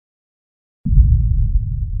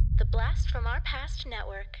The Blast from Our Past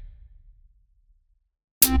Network.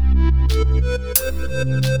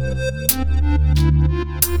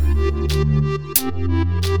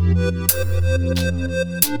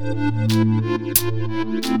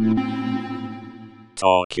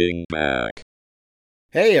 Talking Back.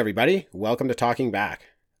 Hey everybody, welcome to Talking Back,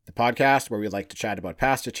 the podcast where we like to chat about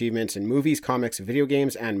past achievements in movies, comics, video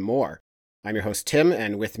games, and more. I'm your host Tim,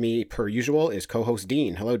 and with me, per usual, is co-host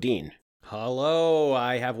Dean. Hello, Dean. Hello,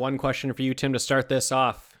 I have one question for you, Tim, to start this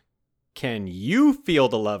off. Can you feel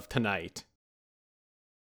the love tonight?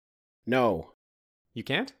 No. You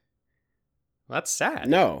can't? Well, that's sad.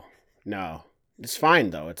 No. It's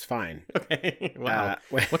fine, though. It's fine. Okay, wow.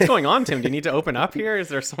 What's going on, Tim? Do you need to open up here? Is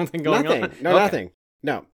there something going on? Nothing.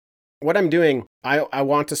 No. What I'm doing, I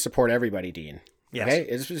want to support everybody, Dean. Yes. Okay?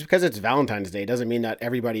 It's just because it's Valentine's Day doesn't mean that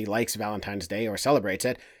everybody likes Valentine's Day or celebrates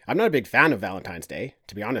it. I'm not a big fan of Valentine's Day,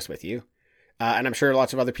 to be honest with you. And I'm sure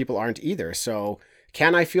lots of other people aren't either. So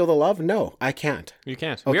can I feel the love? No, I can't. You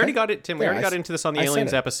can't. Okay. We already got it, Tim. We There, already got into this on the I said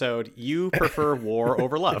Aliens it. episode. You prefer war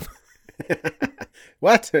over love.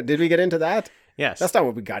 What? Did we get into that? Yes. That's not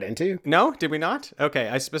what we got into. No? Did we not? Okay,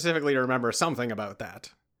 I specifically remember something about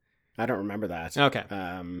that. I don't remember that. Okay.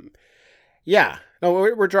 Yeah. No,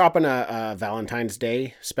 we're dropping a Valentine's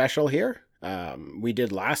Day special here. We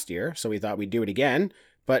did last year, so we thought we'd do it again.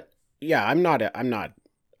 But yeah, I'm not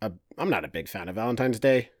a big fan of Valentine's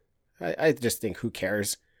Day. I just think, who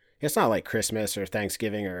cares? It's not like Christmas or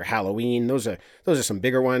Thanksgiving or Halloween. Those are some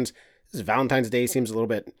bigger ones. This Valentine's Day seems a little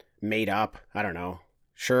bit made up. I don't know.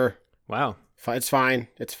 Sure. Wow. It's fine.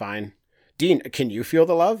 It's fine. Dean, can you feel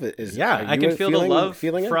the love? Yeah, I can feel the love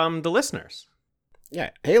feeling it? from the listeners.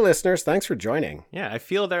 Yeah. Hey, listeners, thanks for joining. Yeah, I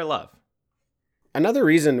feel their love. Another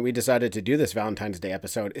reason we decided to do this Valentine's Day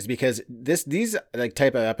episode is because these like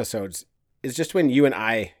type of episodes is just when you and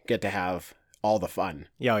I get to have all the fun.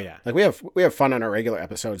 Yeah, oh, yeah. Like we have fun on our regular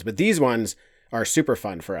episodes, but these ones are super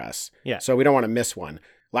fun for us. Yeah. So we don't want to miss one.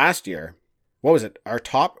 Last year, what was it? Our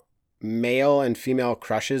top male and female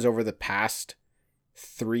crushes over the past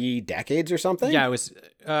 3 decades or something? Yeah, it was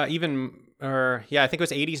I think it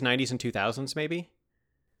was 80s, 90s, and 2000s maybe.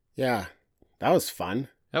 Yeah. That was fun.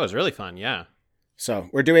 That was really fun, yeah. So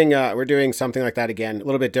we're doing something like that again. A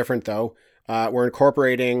little bit different though. We're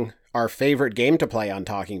incorporating our favorite game to play on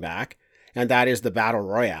Talking Back, and that is the Battle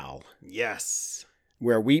Royale, Yes.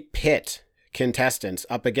 where we pit contestants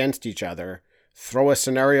up against each other, throw a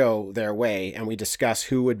scenario their way, and we discuss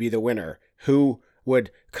who would be the winner, who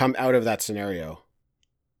would come out of that scenario.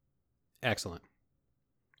 Excellent.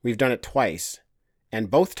 We've done it twice, and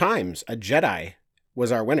both times a Jedi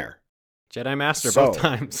was our winner. Jedi Master So, both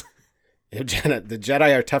times. The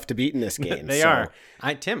Jedi are tough to beat in this game. They so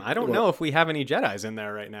are. Tim, I don't know if we have any Jedis in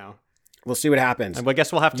there right now. We'll see what happens. I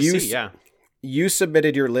guess we'll have to see, yeah. You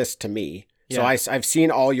submitted your list to me, so Yeah. I've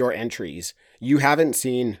seen all your entries. You haven't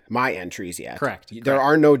seen my entries yet. Correct. There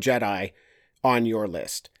are no Jedi on your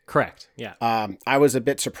list. Correct, yeah. I was a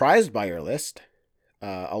bit surprised by your list.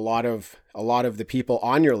 A lot of the people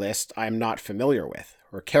on your list I'm not familiar with,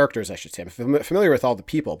 or characters I should say. I'm familiar with all the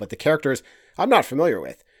people, but the characters I'm not familiar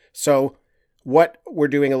with. So what we're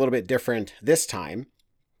doing a little bit different this time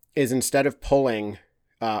is, instead of pulling,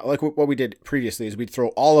 like what we did previously, is we'd throw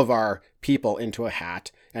all of our people into a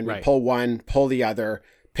hat and we'd Right. pull one, pull the other,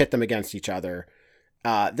 pit them against each other.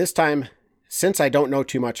 This time, since I don't know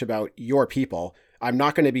too much about your people, I'm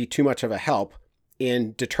not going to be too much of a help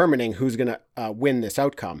in determining who's going to win this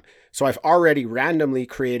outcome. So I've already randomly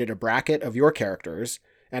created a bracket of your characters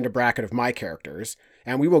and a bracket of my characters,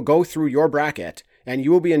 and we will go through your bracket, and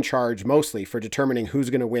you will be in charge mostly for determining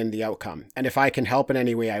who's going to win the outcome. And if I can help in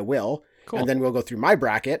any way, I will. Cool. And then we'll go through my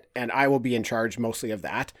bracket, and I will be in charge mostly of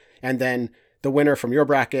that. And then the winner from your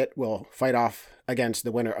bracket will fight off against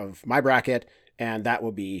the winner of my bracket, and that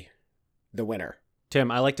will be the winner.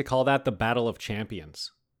 Tim, I like to call that the Battle of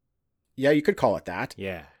Champions. Yeah, you could call it that.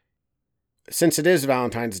 Yeah. Since it is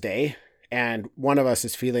Valentine's Day and one of us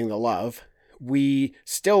is feeling the love, we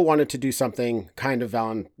still wanted to do something kind of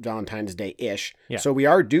Valentine's Day-ish. Yeah. So we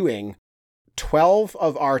are doing 12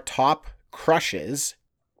 of our top crushes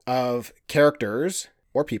of characters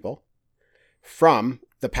or people from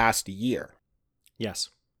the past year. Yes.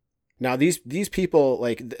 Now, these people,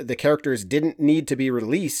 like the characters didn't need to be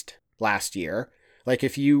released last year. Like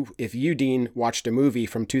if you, Dean, watched a movie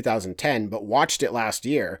from 2010, but watched it last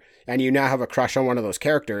year, and you now have a crush on one of those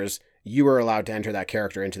characters, you were allowed to enter that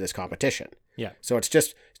character into this competition. Yeah. So it's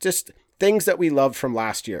just things that we loved from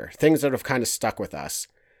last year, things that have kind of stuck with us.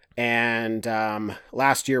 And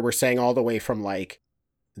last year, we're saying all the way from like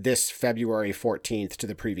this February 14th to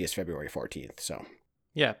the previous February 14th. So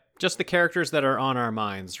Yeah, just the characters that are on our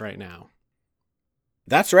minds right now.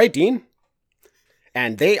 That's right, Dean.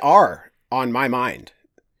 And they are on my mind.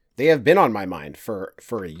 They have been on my mind for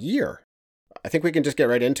a year. I think we can just get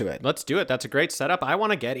right into it. Let's do it. That's a great setup. I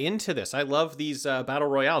want to get into this. I love these battle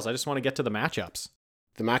royales. I just want to get to the matchups.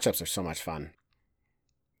 The matchups are so much fun.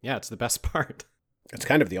 Yeah, it's the best part. It's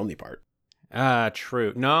kind of the only part.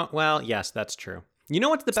 True. No, well, yes, that's true. You know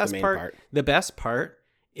what's the best main part? part. The best part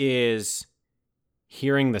is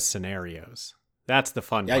hearing the scenarios. That's the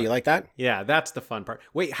fun Yeah, part. you like that? Yeah, that's the fun part.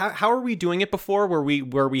 Wait, how are we doing it before where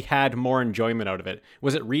we had more enjoyment out of it?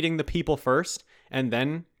 Was it reading the people first and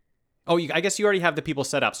then... Oh, I guess you already have the people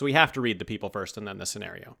set up, so we have to read the people first and then the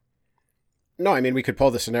scenario. No, I mean, we could pull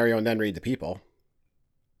the scenario and then read the people.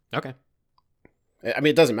 Okay. I mean,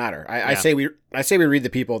 it doesn't matter. I say we read the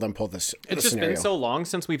people, then pull this. It's just been so long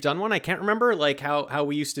since we've done one. I can't remember like how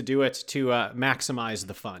we used to do it to maximize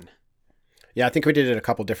the fun. Yeah, I think we did it a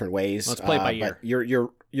couple different ways. Let's play it by ear. But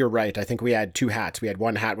you're right. I think we had two hats. We had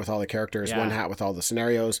one hat with all the characters, Yeah. one hat with all the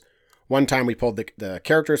scenarios. One time we pulled the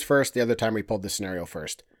characters first. The other time we pulled the scenario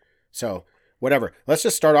first. So whatever. Let's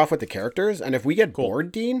just start off with the characters. And if we get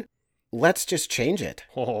bored, Dean, let's just change it.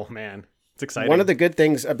 Oh man, it's exciting. One of the good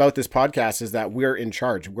things about this podcast is that we're in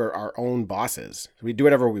charge. We're our own bosses. We do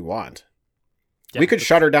whatever we want. Yeah. We could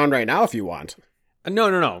shut her down right now if you want.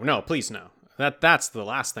 No, please no. That's the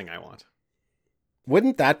last thing I want.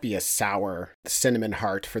 Wouldn't that be a sour cinnamon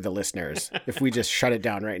heart for the listeners if we just shut it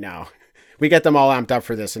down right now? We get them all amped up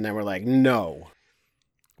for this, and then we're like, no.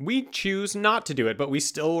 We choose not to do it, but we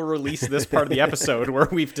still release this part of the episode where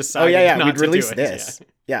we've decided not we'd to release do it. this.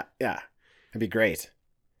 Yeah. That'd be great.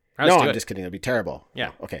 All right, No, let's do I'm it. just kidding. It'd be terrible.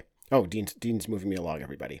 Yeah. Okay. Oh, Dean's moving me along,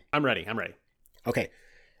 everybody. I'm ready. Okay.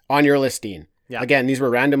 On your list, Dean. Yeah. Again, these were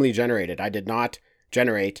randomly generated. I did not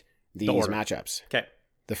generate these order. matchups. Okay.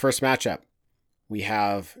 The first matchup, we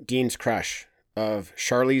have Dean's crush of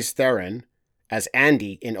Charlize Theron as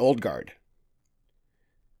Andy in Old Guard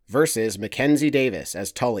versus Mackenzie Davis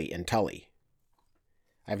as Tully in Tully.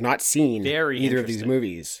 I've not seen Very either of these interesting.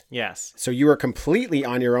 movies, Yes. so you are completely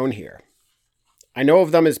on your own here. I know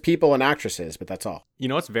of them as people and actresses, but that's all. You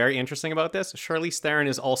know what's very interesting about this? Charlize Theron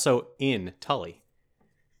is also in Tully.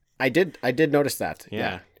 I did notice that.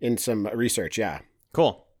 Yeah. In some research, yeah.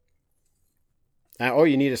 Cool. Oh,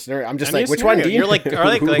 you need a scenario. I'm just I need like, a which one, scenario. Dean? You're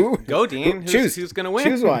like, go, Dean. Choose. Who's going to win?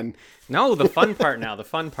 Choose one. No, the fun part now. The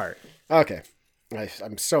fun part. Okay.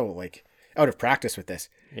 I'm so like out of practice with this.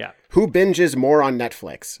 Yeah. Who binges more on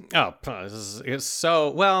Netflix? Oh, it's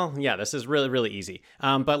so well. Yeah, this is really, really easy.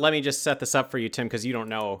 But let me just set this up for you, Tim, because you don't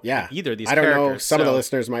know either of these. I don't characters. know. Some of the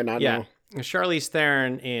listeners might not know. Charlize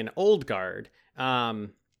Theron in Old Guard.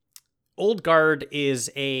 Old Guard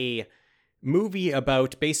is a movie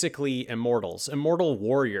about basically immortal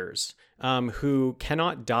warriors who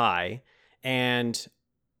cannot die, and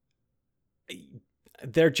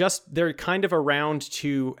they're kind of around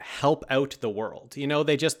to help out the world. You know,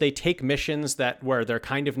 they take missions where they're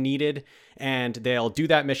kind of needed, and they'll do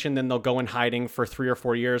that mission, then they'll go in hiding for 3 or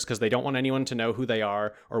 4 years because they don't want anyone to know who they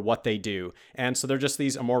are or what they do. And so they're just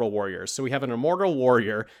these immortal warriors. So we have an immortal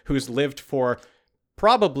warrior who's lived for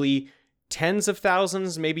probably tens of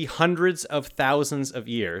thousands, maybe hundreds of thousands of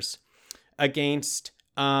years against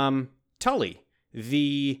Tully,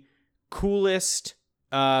 the coolest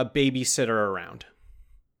babysitter around.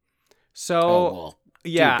 So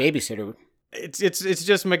yeah, dude, babysitter. It's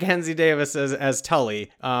just Mackenzie Davis as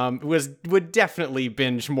Tully would definitely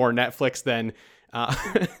binge more Netflix than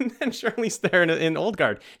Charlize Theron in Old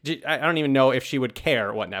Guard. I don't even know if she would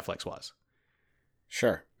care what Netflix was.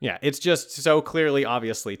 Sure. Yeah, it's just so clearly,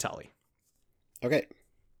 obviously Tully. Okay.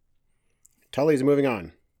 Tully's moving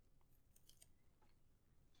on.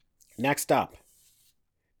 Next up,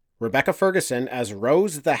 Rebecca Ferguson as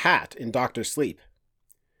Rose the Hat in Doctor Sleep.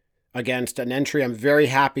 Against an entry I'm very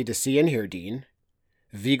happy to see in here, Dean.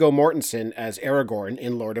 Viggo Mortensen as Aragorn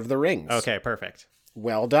in Lord of the Rings. Okay, perfect.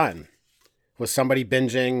 Well done. Was somebody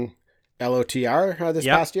binging LOTR this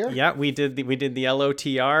past year? Yeah, we did the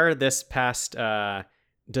LOTR this past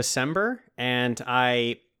December, and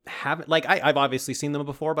I haven't I've obviously seen them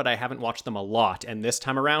before, but I haven't watched them a lot. And this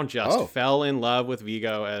time around, just fell in love with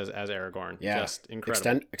Viggo as Aragorn. Yeah, just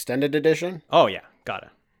incredible. Extended edition. Oh yeah, got it.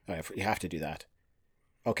 You have to do that.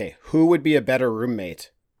 Okay, who would be a better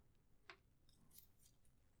roommate?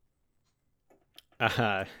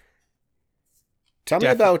 Tell me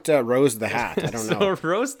about Rose the Hat. I don't know. So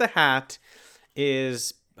Rose the Hat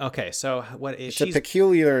is okay. So what is It's a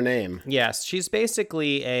peculiar name. Yes, she's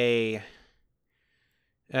basically a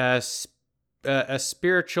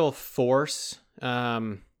spiritual force,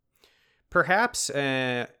 perhaps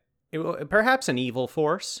perhaps an evil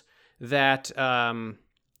force that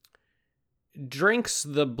drinks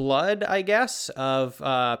the blood, I guess,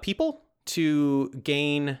 of people to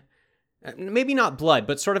gain, maybe not blood,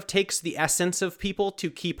 but sort of takes the essence of people to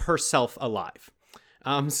keep herself alive.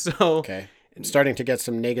 Okay. I'm starting to get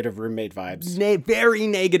some negative roommate vibes. Very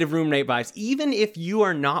negative roommate vibes. Even if you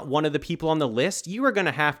are not one of the people on the list, you are going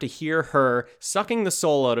to have to hear her sucking the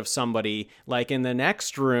soul out of somebody, like in the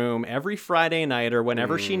next room every Friday night or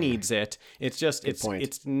whenever she needs it. It's just,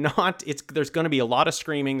 there's going to be a lot of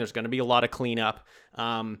screaming. There's going to be a lot of cleanup.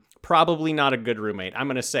 Probably not a good roommate. I'm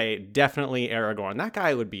going to say definitely Aragorn. That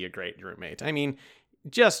guy would be a great roommate. I mean,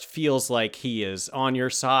 just feels like he is on your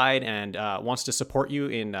side and wants to support you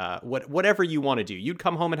in whatever you want to do. You'd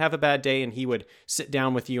come home and have a bad day, and he would sit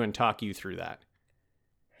down with you and talk you through that.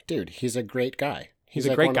 Dude, he's a great guy. He's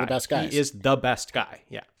a great guy. One of the best guys. He is the best guy.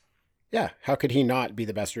 Yeah. Yeah. How could he not be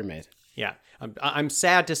the best roommate? Yeah. I'm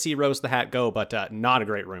sad to see Rose the Hat go, but not a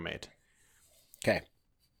great roommate. Okay.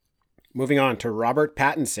 Moving on to Robert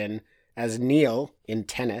Pattinson as Neil in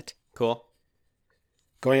Tenet. Cool.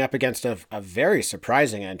 Going up against a very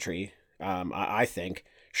surprising entry, I think.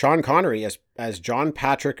 Sean Connery as John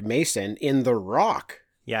Patrick Mason in The Rock.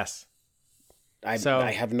 Yes. I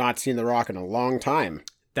have not seen The Rock in a long time.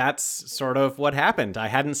 That's sort of what happened. I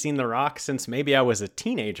hadn't seen The Rock since maybe I was a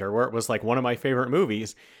teenager, where it was like one of my favorite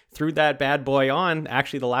movies. Threw that bad boy on,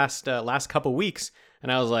 actually the last couple weeks,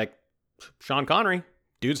 and I was like, Sean Connery,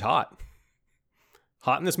 dude's hot.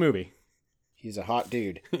 Hot in this movie. He's a hot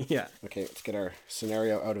dude. Yeah. Okay, let's get our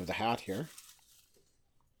scenario out of the hat here.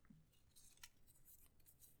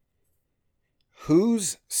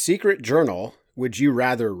 Whose secret journal would you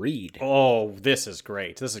rather read? Oh, this is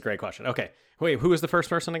great. This is a great question. Okay. Wait, who was the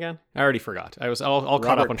first person again? I already forgot. I was all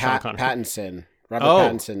caught up on Sean Connery. Robert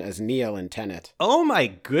Pattinson as Neil in Tenet. Oh my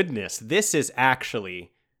goodness. This is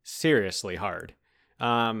actually seriously hard.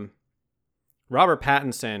 Robert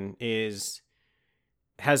Pattinson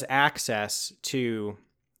has access to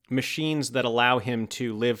machines that allow him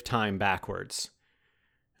to live time backwards.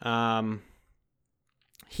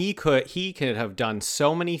 He could have done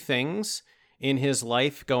so many things in his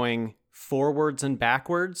life going forwards and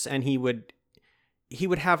backwards, and he would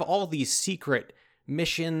have all these secret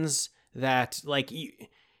missions that, like,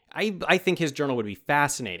 I think his journal would be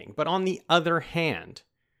fascinating. But on the other hand,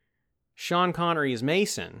 Sean Connery's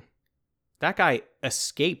Mason, that guy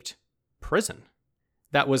escaped prison.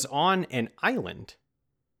 That was on an island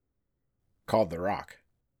called The Rock.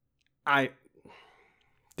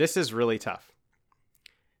 This is really tough.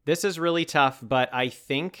 But I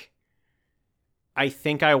think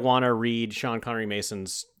I want to read Sean Connery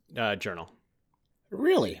Mason's journal.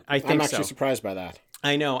 Really? I'm actually surprised by that.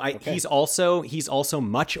 I know. Okay. He's also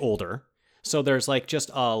much older, so there's like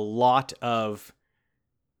just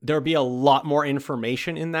there'll be a lot more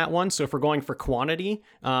information in that one. So if we're going for quantity,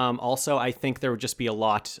 also I think there would just be a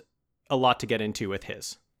lot to get into with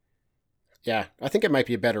his. Yeah, I think it might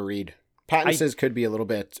be a better read. Pattinson's could be a little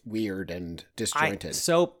bit weird and disjointed.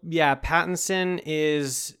 Pattinson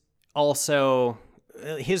is also,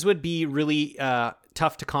 his would be really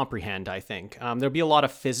tough to comprehend, I think. There'll be a lot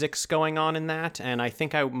of physics going on in that, and I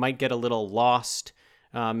think I might get a little lost.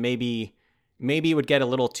 Maybe it would get a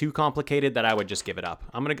little too complicated that I would just give it up.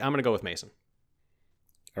 I'm gonna go with Mason.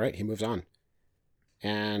 All right, he moves on.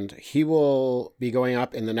 And he will be going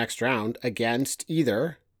up in the next round against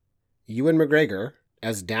either Ewan McGregor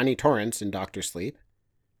as Danny Torrance in Dr. Sleep,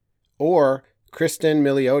 or Kristen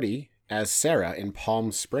Milioti as Sarah in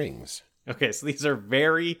Palm Springs. Okay, so these are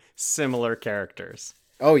very similar characters.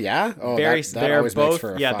 Oh yeah? Oh,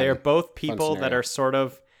 they're both people that are sort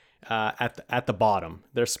of at the bottom.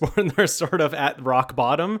 They're sort of at rock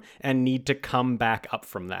bottom and need to come back up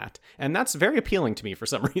from that. And that's very appealing to me for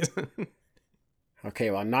some reason. Okay,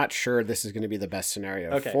 well, I'm not sure this is going to be the best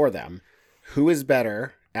scenario for them. Who is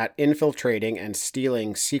better at infiltrating and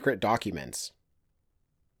stealing secret documents?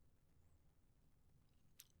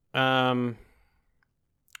 Okay.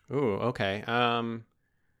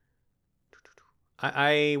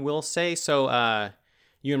 I will say so.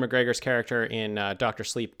 Ewan McGregor's character in Dr.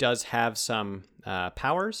 Sleep does have some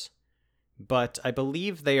powers, but I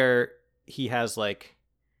believe he has like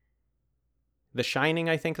The Shining,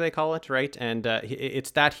 I think they call it, right? And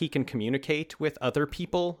it's that he can communicate with other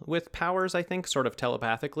people with powers, I think, sort of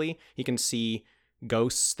telepathically. He can see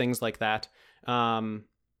ghosts, things like that.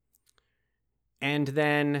 And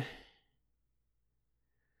then,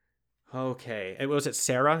 okay, was it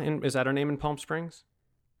Sarah? Is that her name in Palm Springs?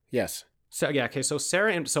 Yes. So yeah, okay. So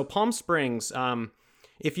Sarah, so Palm Springs.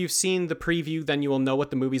 If you've seen the preview, then you will know what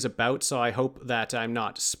the movie's about. So I hope that I'm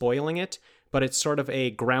not spoiling it. but it's sort of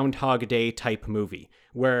a Groundhog Day type movie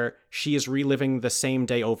where she is reliving the same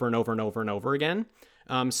day over and over and over and over again.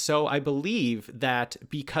 So I believe that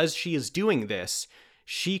because she is doing this,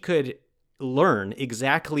 she could learn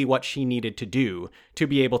exactly what she needed to do to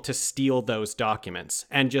be able to steal those documents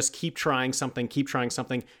and just keep trying something,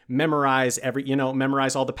 memorize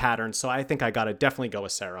memorize all the patterns. So I think I got to definitely go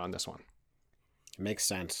with Sarah on this one. Makes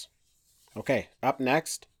sense. Okay, up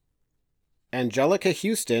next, Angelica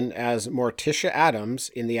Houston as Morticia Addams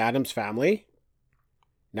in The Addams Family.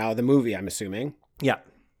 Now the movie, I'm assuming. Yeah.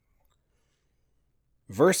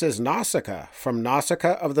 Versus Nausicaa from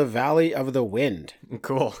Nausicaa of the Valley of the Wind.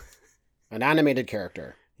 Cool. An animated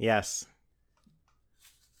character. Yes.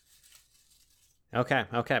 Okay.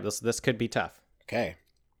 This could be tough. Okay.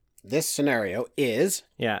 This scenario is...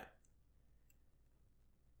 Yeah.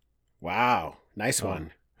 Wow. Nice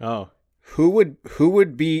one. Oh. Who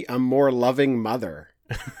would be a more loving mother?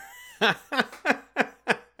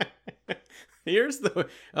 Here's the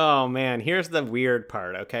weird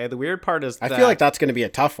part, okay? The weird part is I feel like that's going to be a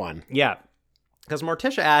tough one. Yeah. Because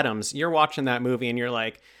Morticia Addams, you're watching that movie and you're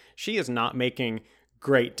like, she is not making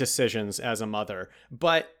great decisions as a mother.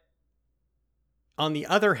 But on the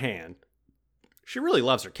other hand, she really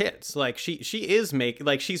loves her kids. Like she's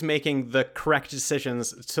making the correct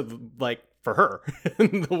decisions for her.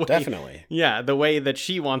 Definitely. Yeah, the way that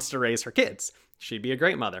she wants to raise her kids. She'd be a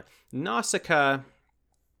great mother. Nausicaa's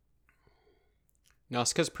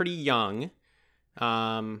pretty young.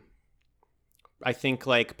 I think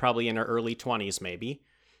probably in her early 20s maybe.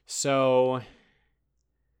 So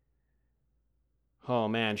oh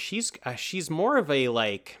man, she's more of a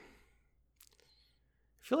I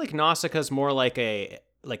feel like Nausicaa's more like a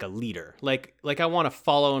leader. Like I want to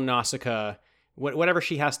follow Nausicaa. Whatever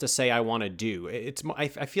she has to say, I want to do. I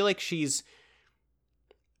feel like she's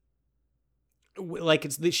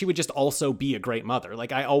she would just also be a great mother.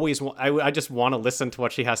 Like I just want to listen to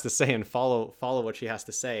what she has to say and follow what she has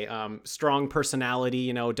to say. Strong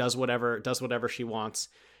personality, does whatever she wants.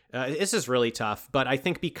 This is really tough, but I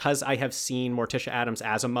think because I have seen Morticia Addams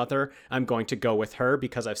as a mother, I'm going to go with her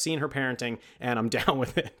because I've seen her parenting and I'm down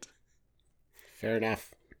with it. Fair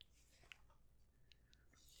enough.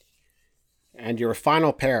 And your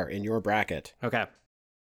final pair in your bracket. Okay.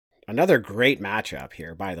 Another great matchup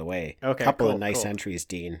here, by the way. Okay. Couple of nice entries,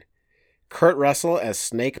 Dean. Kurt Russell as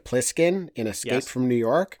Snake Plissken in Escape from New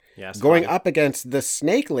York. Yes. Going up against the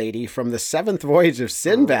Snake Lady from The Seventh Voyage of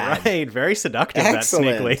Sinbad. Right. Very seductive, Excellent.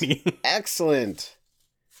 that Snake Lady. Excellent.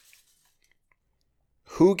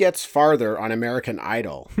 Who gets farther on American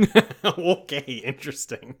Idol? Okay.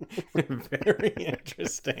 Interesting. Very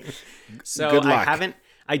interesting. So Good luck.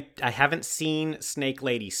 I haven't seen Snake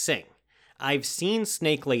Lady sing. I've seen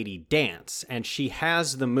Snake Lady dance, and she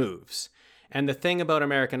has the moves. And the thing about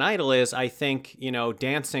American Idol is, I think,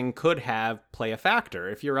 dancing could play a factor.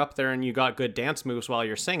 If you're up there and you got good dance moves while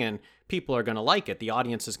you're singing, people are going to like it. The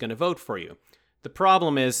audience is going to vote for you. The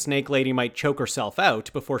problem is Snake Lady might choke herself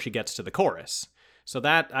out before she gets to the chorus. So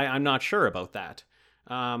that, I'm not sure about that.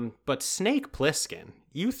 But Snake Plissken,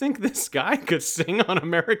 you think this guy could sing on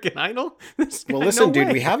American Idol? Well, listen, no dude,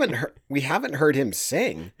 way. we haven't heard him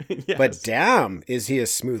sing, Yes. but damn, is he a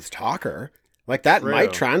smooth talker? Like that True.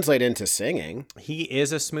 might translate into singing. He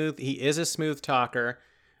is a smooth talker.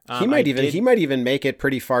 He might even make it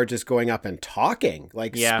pretty far just going up and talking,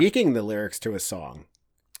 speaking the lyrics to a song.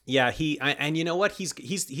 Yeah, and you know what?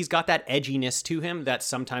 He's got that edginess to him that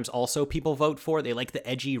sometimes also people vote for. They like the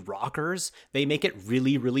edgy rockers. They make it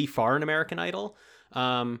really, really far in American Idol.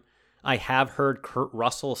 I have heard Kurt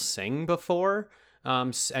Russell sing before,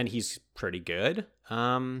 and he's pretty good.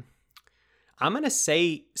 I'm going to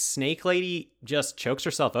say Snake Lady just chokes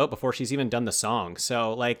herself out before she's even done the song.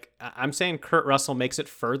 So, I'm saying Kurt Russell makes it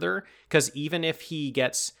further, because even if he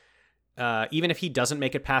doesn't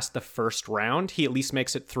make it past the first round, he at least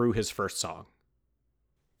makes it through his first song.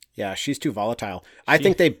 Yeah, she's too volatile. I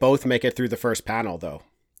think they both make it through the first panel, though.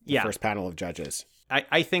 The first panel of judges.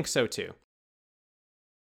 I think so, too.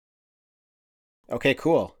 Okay,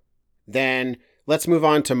 cool. Then let's move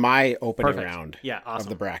on to my opening Perfect. round Awesome. of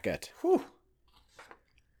the bracket. Whew.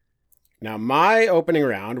 Now, my opening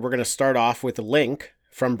round, we're going to start off with Link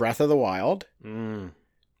from Breath of the Wild,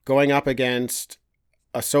 going up against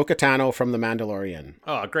Ahsoka Tano from The Mandalorian.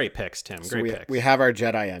 Oh, great picks, Tim. Great picks. We have our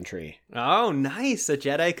Jedi entry. Oh, nice. A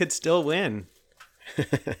Jedi could still win.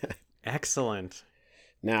 Excellent.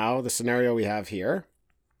 Now, the scenario we have here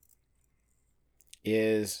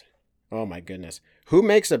is, oh my goodness, who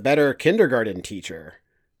makes a better kindergarten teacher?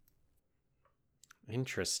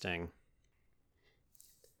 Interesting.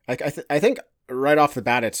 I think right off the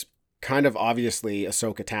bat, it's kind of obviously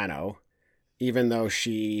Ahsoka Tano. even though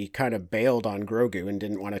she kind of bailed on Grogu and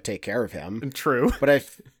didn't want to take care of him. True.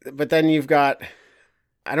 But then you've got,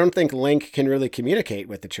 I don't think Link can really communicate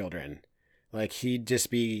with the children. Like, he'd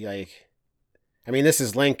just be like, I mean, this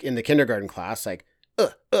is Link in the kindergarten class, like,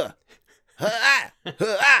 hey.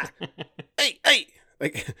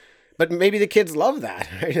 Like, but maybe the kids love that,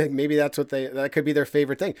 right? Like, maybe that could be their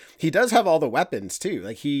favorite thing. He does have all the weapons too.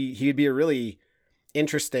 Like, he'd be a really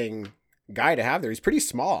interesting guy to have there. He's pretty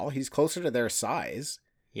small. He's closer to their size.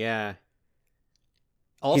 Yeah.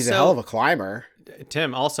 Also, he's a hell of a climber.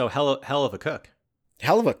 Tim, also hell of a cook.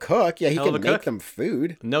 Hell of a cook. Yeah, he can make cook. them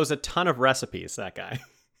food. Knows a ton of recipes, that guy.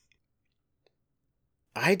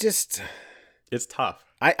 It's tough.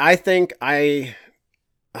 I think I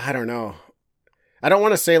don't know. I don't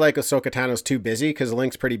want to say like Ahsoka Tano's too busy, because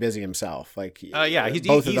Link's pretty busy himself. Like,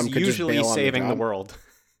 both of them could usually just bail saving the world.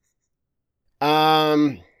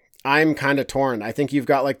 I'm kind of torn. I think you've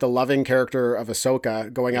got like the loving character of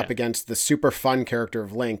Ahsoka going up against the super fun character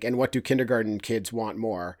of Link, and what do kindergarten kids want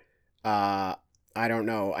more? I don't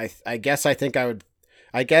know. I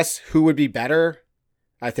guess who would be better?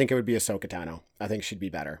 I think it would be Ahsoka Tano. I think she'd be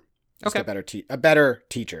better. Just a better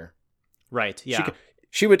teacher. Right. Yeah.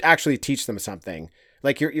 She would actually teach them something.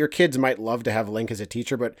 Like, your kids might love to have Link as a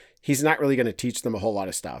teacher, but he's not really going to teach them a whole lot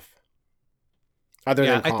of stuff other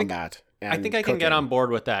than combat. I think I can get on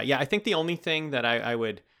board with that. Yeah, I think the only thing that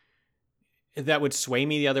that would sway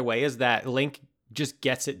me the other way is that Link just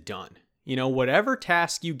gets it done. You know, whatever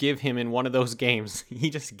task you give him in one of those games, he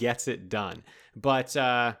just gets it done. But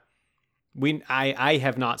I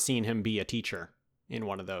have not seen him be a teacher in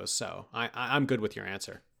one of those, so I'm good with your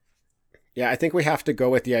answer. Yeah, I think we have to go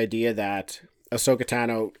with the idea that Ahsoka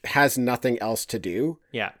Tano has nothing else to do.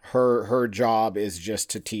 Yeah. Her job is just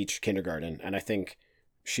to teach kindergarten, and I think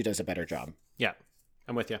she does a better job. Yeah,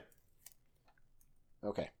 I'm with you.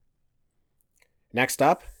 Okay. Next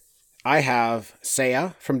up, I have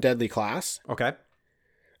Seiya from Deadly Class. Okay.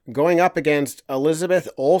 Going up against Elizabeth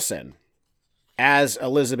Olsen as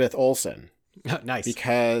Elizabeth Olsen. Nice.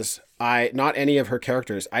 Because not any of her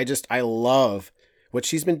characters, I love what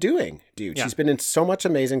she's been doing, dude. Yeah. She's been in so much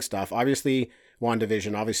amazing stuff. Obviously,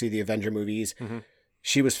 WandaVision, obviously the Avenger movies. Mm-hmm.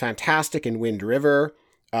 She was fantastic in Wind River.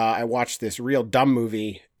 I watched this real dumb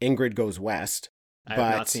movie, Ingrid Goes West. I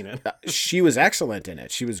have not seen it. She was excellent in it.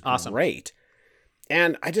 She was awesome. Great.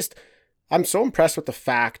 And I'm so impressed with the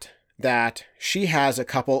fact that she has a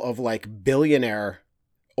couple of like billionaire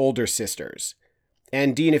older sisters.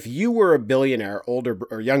 And Dean, if you were a billionaire older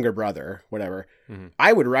or younger brother, whatever, mm-hmm.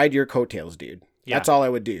 I would ride your coattails, dude. Yeah. That's all I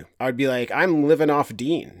would do. I would be like, I'm living off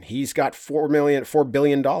Dean. He's got $4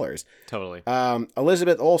 billion. Totally.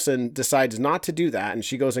 Elizabeth Olsen decides not to do that, and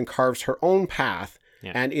she goes and carves her own path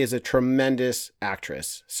and is a tremendous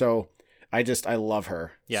actress. So I love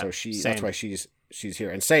her. Yeah. So that's why she's here.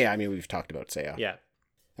 And Seiya, I mean, we've talked about Seiya. Yeah.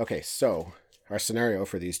 Okay, so our scenario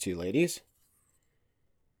for these two ladies.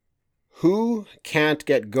 Who can't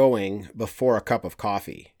get going before a cup of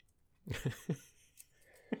coffee?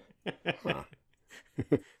 Huh.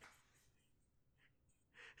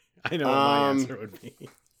 I know what my answer would be.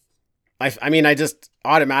 I just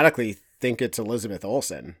automatically think it's Elizabeth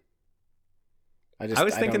Olsen. I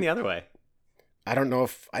was thinking the other way. I don't know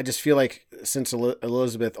if I just feel like since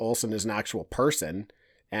Elizabeth Olsen is an actual person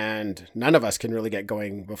and none of us can really get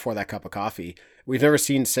going before that cup of coffee. We've never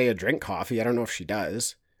seen Seiya drink coffee. I don't know if she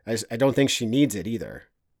does. I don't think she needs it either.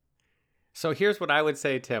 So here's what I would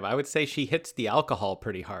say, Tim. I would say she hits the alcohol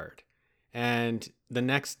pretty hard. And the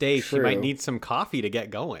next day she might need some coffee to get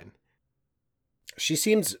going. She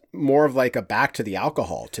seems more of like a back to the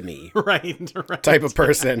alcohol to me. right. Type of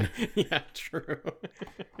person. Yeah, true.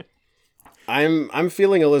 I'm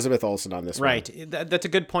feeling Elizabeth Olsen on this one. Right. That's a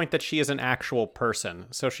good point that she is an actual person.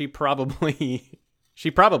 So she probably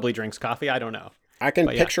drinks coffee. I don't know. I can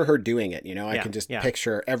picture her doing it, you know. I can just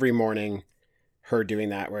picture every morning her doing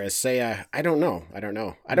that. Whereas Seiya, I don't know.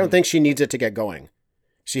 I don't think she needs it to get going.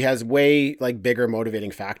 She has way like bigger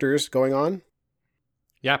motivating factors going on.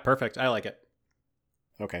 Yeah, perfect. I like it.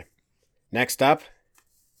 Okay. Next up,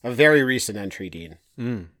 a very recent entry, Dean.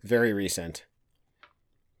 Very recent.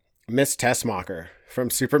 Miss Tessmacher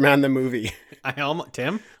from Superman the movie.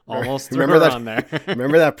 Tim almost threw her on there.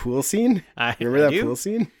 Remember that pool scene? Pool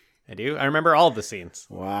scene? I do. I remember all the scenes.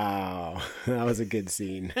 Wow. That was a good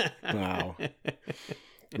scene. Wow.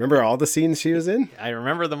 Remember all the scenes she was in? I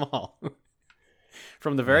remember them all.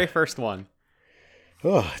 From the very first one.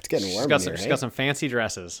 Oh, it's getting warm She's got some fancy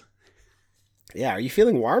dresses. Yeah, are you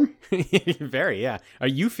feeling warm? Very, yeah.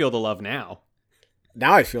 You feel the love now.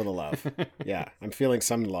 Now I feel the love. Yeah, I'm feeling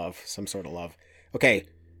some love, some sort of love. Okay,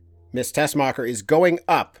 Miss Tessmacher is going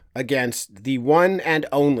up against the one and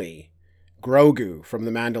only Grogu from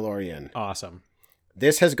The Mandalorian. Awesome.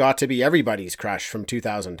 This has got to be everybody's crush from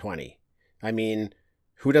 2020. I mean,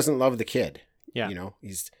 who doesn't love the kid? Yeah. You know,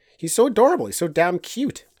 he's so adorable. He's so damn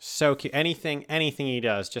cute. So cute. Anything he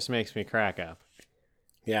does just makes me crack up.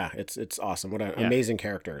 Yeah, it's awesome. What an amazing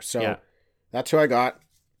character. So Yeah. that's who I got.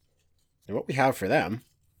 And what we have for them.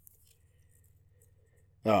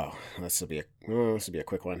 Oh, this will be a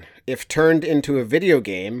quick one. If turned into a video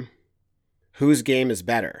game, whose game is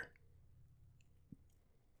better?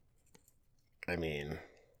 I mean,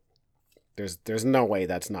 there's no way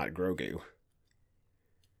that's not Grogu.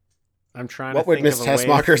 I'm trying What to would think Miss of a way.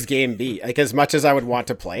 Tessmacher's game be? Like, as much as I would want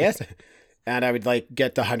to play it, and I would like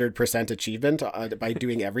get the 100% achievement by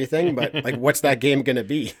doing everything, but like, what's that game gonna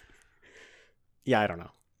be? Yeah, I don't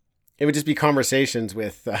know. It would just be conversations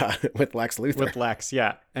with Lex Luthor. With Lex,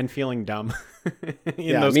 yeah, and feeling dumb.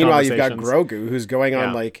 Yeah. Meanwhile, you've got conversations. Grogu, who's going on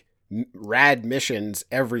Yeah. like rad missions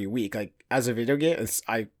every week. Like, as a video game,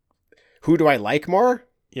 who do I like more?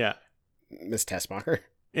 Yeah, Miss Tessmacher.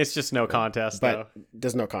 it's just no contest, though. But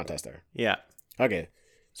there's no contest there. Yeah. Okay,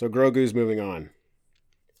 so Grogu's moving on.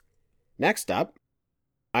 Next up,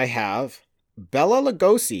 I have Bela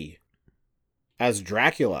Lugosi as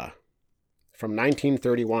Dracula from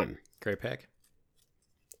 1931. Great pick.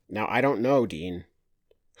 Now, I don't know, Dean,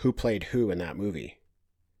 who played who in that movie.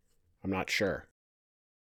 I'm not sure.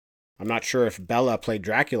 I'm not sure if Bella played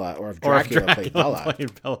Dracula or if Dracula played Bella.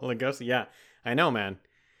 Played Bela Lugosi. Yeah, I know, man.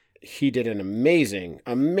 He did an amazing,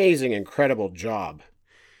 incredible job.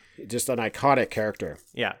 Just an iconic character.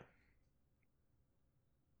 Yeah.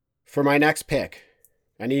 For my next pick,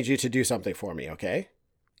 I need you to do something for me, okay?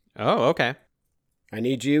 Oh, okay. I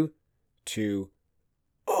need you to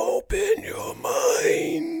open your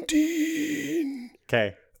mind, Dean.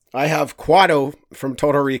 Okay. I have Quado from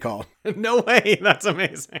Total Recall. No way. That's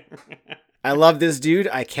amazing. I love this dude.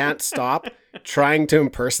 I can't stop trying to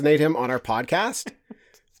impersonate him on our podcast.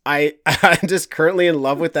 I'm just currently in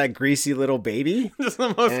love with that greasy little baby. Just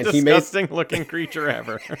the most And he made- disgusting looking creature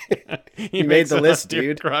ever. he made makes the it list, on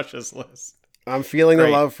your dude. Crushes list. I'm feeling the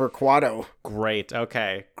Great. love for Quado. Great.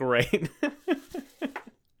 Okay. Great.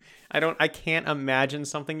 I can't imagine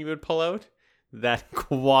something you would pull out that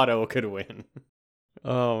Quado could win.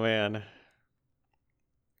 Oh man.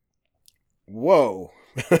 Whoa.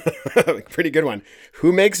 Pretty good one.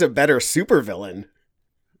 Who makes a better supervillain?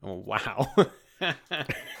 Oh, wow.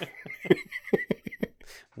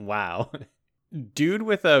 Wow. Dude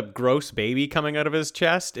with a gross baby coming out of his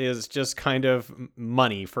chest is just kind of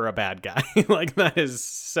money for a bad guy. Like, that is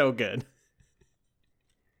so good.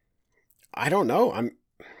 I don't know. I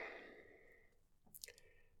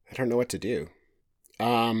don't know what to do.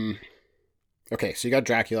 Okay, so you got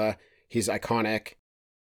Dracula. He's iconic.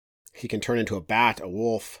 He can turn into a bat, a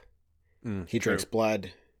wolf. He drinks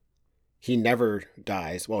blood. He never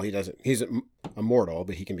dies. Well, he doesn't. He's immortal,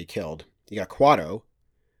 but he can be killed. You got Quado.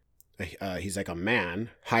 He's like a man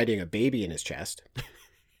hiding a baby in his chest.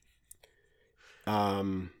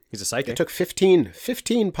 He's a psychic. It took 15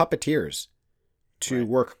 puppeteers to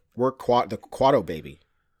work the Quado baby.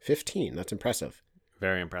 15. That's impressive.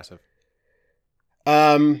 Very impressive.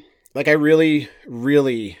 Like, I really,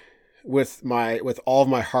 really, with all of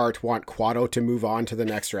my heart, want Quado to move on to the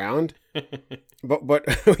next round.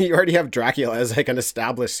 But you already have Dracula as like an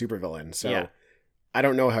established supervillain, so Yeah. I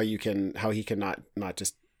don't know how he can not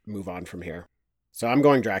just move on from here. So I'm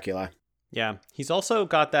going Dracula. Yeah. He's also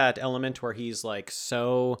got that element where he's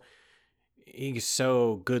so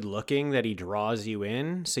good looking that he draws you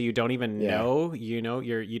in, so you don't even know, you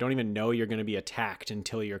don't even know you're going to be attacked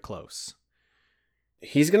until you're close.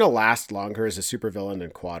 He's gonna last longer as a supervillain than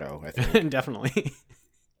Quado, I think. Definitely.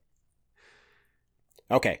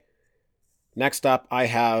 Okay. Next up, I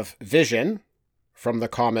have Vision from the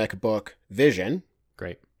comic book Vision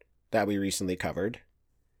Great. that we recently covered,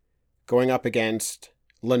 going up against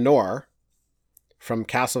Lenore from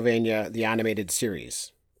Castlevania, the animated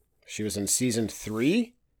series. She was in season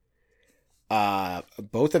 3.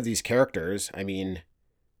 Both of these characters, I mean,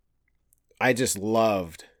 I just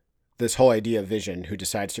loved this whole idea of Vision, who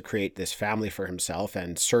decides to create this family for himself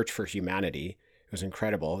and search for humanity. It was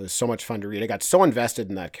incredible. It was so much fun to read. I got so invested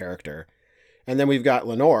in that character. And then we've got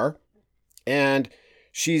Lenore, and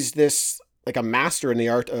she's this, like, a master in the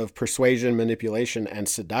art of persuasion, manipulation, and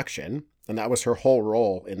seduction. And that was her whole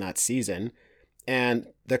role in that season. And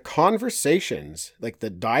the conversations, like the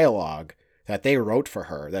dialogue that they wrote for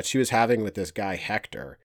her, that she was having with this guy,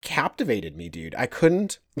 Hector, captivated me, dude. I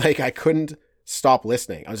couldn't stop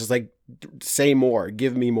listening. I was just like, say more,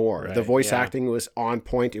 give me more. Right, the voice yeah. acting was on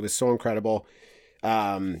point. It was so incredible.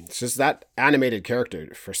 It's just that animated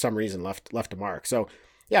character for some reason left a mark. So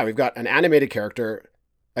yeah, we've got an animated character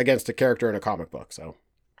against a character in a comic book. So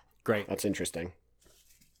Great. that's interesting.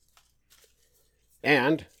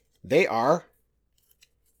 And they are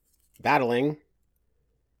battling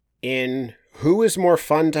in who is more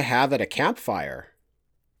fun to have at a campfire.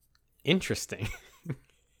 Interesting.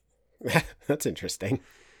 That's interesting.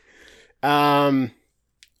 Like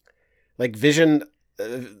Vision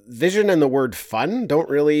and the word fun don't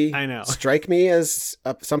really I know. strike me as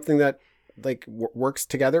something that like works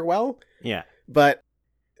together well. Yeah. But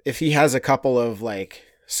if he has a couple of like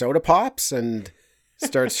soda pops and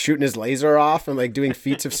starts shooting his laser off and like doing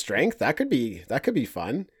feats of strength, that could be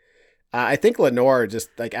fun. I think Lenore, just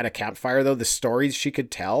like at a campfire though, the stories she could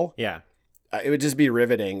tell, Yeah. it would just be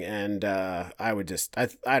riveting. And I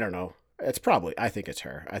don't know. I think it's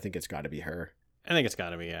her. I think it's got to be her. I think it's got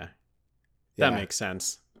to be, yeah. Yeah. That makes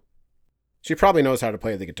sense. She probably knows how to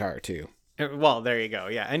play the guitar too. Well, there you go.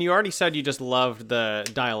 Yeah. And you already said you just loved the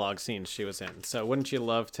dialogue scenes she was in. So wouldn't you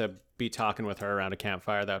love to be talking with her around a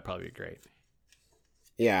campfire? That would probably be great.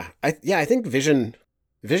 Yeah. I think Vision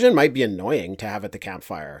might be annoying to have at the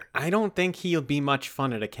campfire. I don't think he'll be much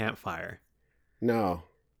fun at a campfire. No.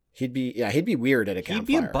 He'd be weird at a campfire. He'd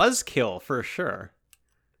be a buzzkill for sure.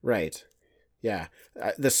 Right. Yeah.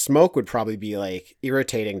 The smoke would probably be like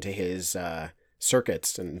irritating to his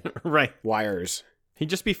circuits and Right. wires. He'd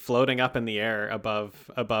just be floating up in the air above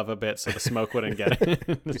a bit so the smoke wouldn't get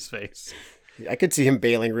in his face. I could see him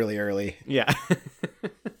bailing really early. Yeah.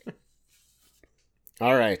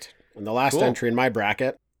 All right. And the last Cool. entry in my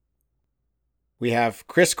bracket, we have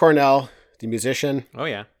Chris Cornell, the musician. Oh,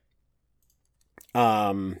 yeah.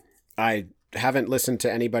 I haven't listened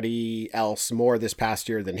to anybody else more this past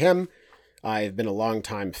year than him. I've been a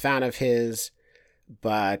longtime fan of his,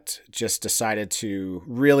 but just decided to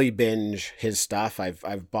really binge his stuff.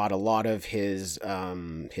 I've bought a lot of his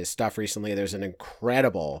stuff recently. There's an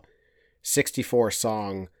incredible 64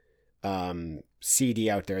 song CD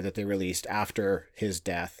out there that they released after his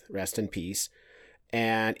death. Rest in peace.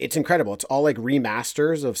 And it's incredible. It's all like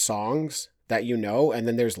remasters of songs that you know, and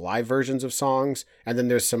then there's live versions of songs, and then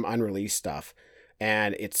there's some unreleased stuff.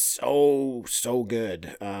 And it's so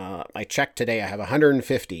good. I checked today. I have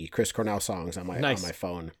 150 Chris Cornell songs on my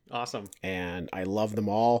phone. Awesome. And I love them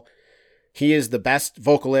all. He is the best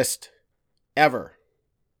vocalist ever.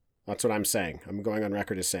 That's what I'm saying. I'm going on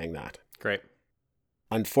record as saying that. Great.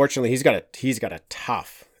 Unfortunately, he's got a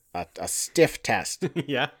tough, a stiff test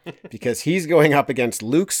Yeah. because he's going up against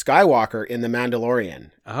Luke Skywalker in The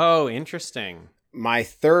Mandalorian. Oh, interesting. My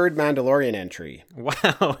third Mandalorian entry.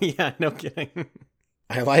 Wow. Yeah, no kidding.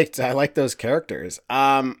 I liked those characters.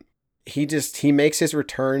 He makes his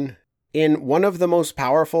return in one of the most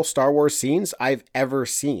powerful Star Wars scenes I've ever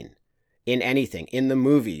seen in anything, in the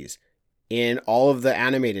movies, in all of the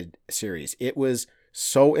animated series. It was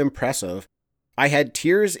so impressive. I had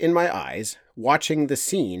tears in my eyes watching the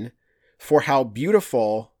scene for how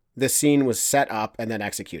beautiful the scene was set up and then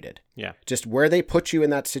executed. Yeah. Just where they put you in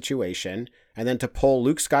that situation, and then to pull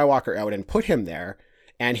Luke Skywalker out and put him there,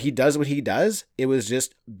 and he does what he does, it was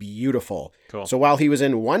just beautiful. Cool. So while he was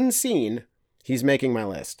in one scene, he's making my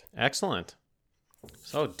list. Excellent.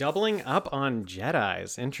 So doubling up on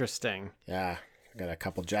Jedis. Interesting. Yeah, I got a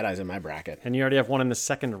couple Jedis in my bracket. And you already have one in the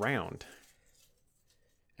second round.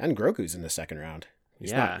 And Grogu's in the second round.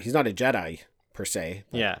 He's Yeah. not a Jedi per se.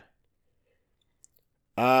 But... Yeah.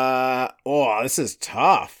 This is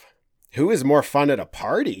tough. Who is more fun at a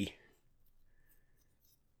party?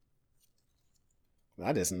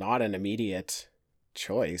 That is not an immediate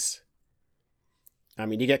choice. I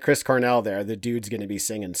mean, you get Chris Cornell there. The dude's going to be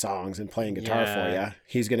singing songs and playing guitar for you.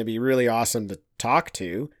 He's going to be really awesome to talk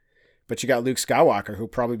to. But you got Luke Skywalker, who'll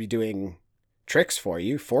probably be doing tricks for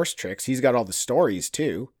you, force tricks. He's got all the stories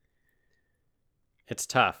too. It's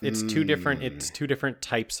tough. It's two different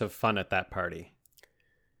types of fun at that party.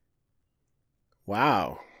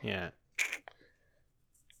 Wow. Yeah.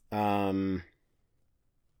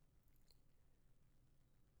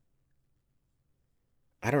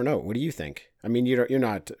 I don't know. What do you think? I mean, you're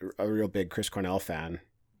not a real big Chris Cornell fan.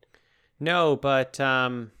 No, but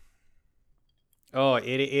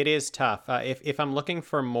it is tough. If I'm looking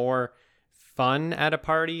for more fun at a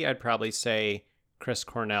party, I'd probably say Chris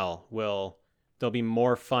Cornell there'll be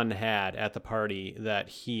more fun had at the party that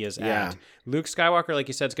he is at. Luke Skywalker, like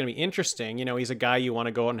you said, is going to be interesting. You know, he's a guy you want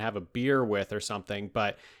to go out and have a beer with or something,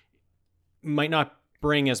 but might not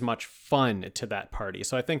bring as much fun to that party.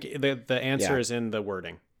 So I think the answer is in the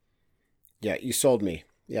wording. Yeah, you sold me.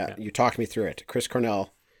 Yeah, you talked me through it. Chris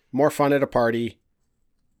Cornell, more fun at a party.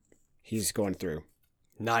 He's going through.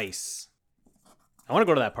 Nice. I want to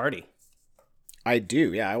go to that party. I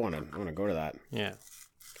do. Yeah, I want to go to that. Yeah.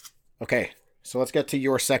 Okay, so let's get to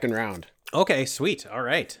your second round. Okay, sweet. All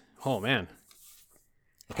right. Oh, man.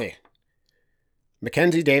 Okay.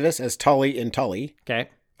 Mackenzie Davis as Tully in Tully, Okay.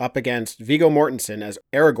 up against Viggo Mortensen as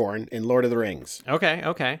Aragorn in Lord of the Rings. Okay.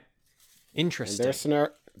 And Interesting.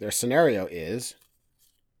 their scenario is,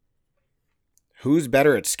 who's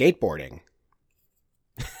better at skateboarding?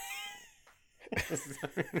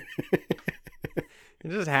 It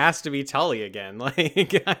just has to be Tully again.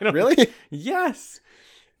 Like, I don't Really? Yes.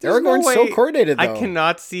 There's Aragorn's no so way coordinated, though. I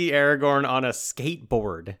cannot see Aragorn on a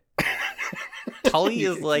skateboard. Tully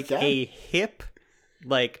is like Yeah. a hip,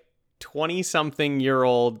 like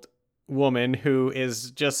 20-something-year-old woman who is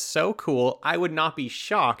just so cool. I would not be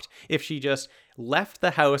shocked if she just left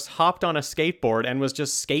the house, hopped on a skateboard, and was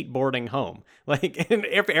just skateboarding home. Like, and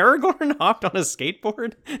if Aragorn hopped on a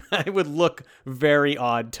skateboard, it would look very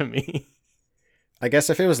odd to me. I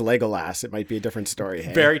guess if it was Legolas, it might be a different story.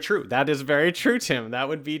 Hey? Very true. That is very true, Tim. That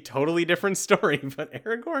would be a totally different story. But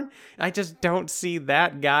Aragorn, I just don't see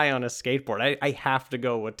that guy on a skateboard. I have to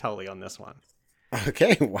go with Tully on this one.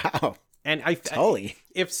 Okay, wow. And Tully.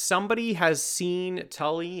 If somebody has seen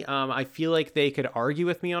Tully, I feel like they could argue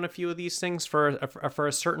with me on a few of these things for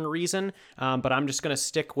a certain reason. But I'm just gonna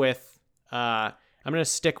stick with how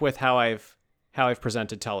I've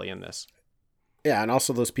presented Tully in this. Yeah, and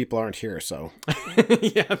also those people aren't here, so.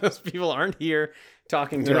 Yeah, those people aren't here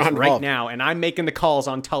talking to They're us not right involved. now, and I'm making the calls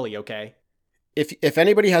on Tully. Okay. If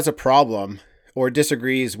anybody has a problem or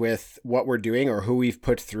disagrees with what we're doing or who we've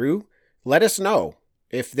put through, let us know.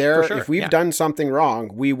 If we've done something wrong,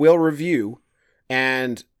 we will review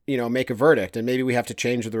and, make a verdict, and maybe we have to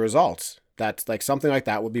change the results. That's like something like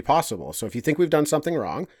that would be possible. So if you think we've done something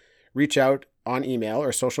wrong, reach out on email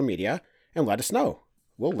or social media and let us know.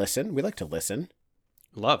 We'll listen. We like to listen.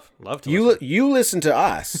 Love to listen. You listen to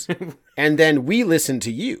us, and then we listen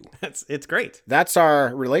to you. It's great. That's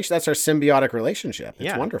our relation. That's our symbiotic relationship. It's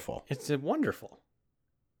Yeah. wonderful. It's wonderful.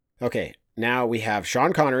 Okay, now we have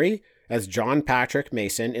Sean Connery as John Patrick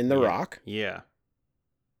Mason in The Rock, Yeah.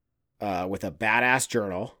 with a badass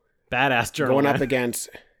journal, Badass journal. going up man. against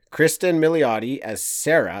Kristen Milioti as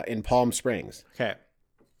Sarah in Palm Springs. Okay.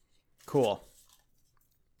 Cool.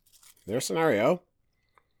 Their scenario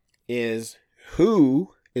is,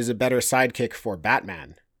 who is a better sidekick for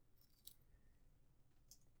Batman?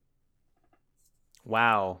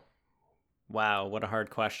 Wow, what a hard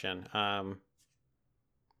question.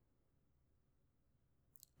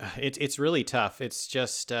 It's really tough. It's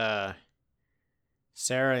just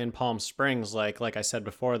Sarah in Palm Springs, like I said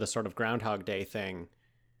before, the sort of Groundhog Day thing.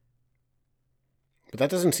 But that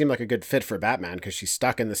doesn't seem like a good fit for Batman because she's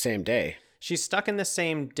stuck in the same day. She's stuck in the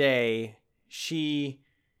same day.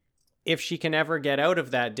 If she can ever get out of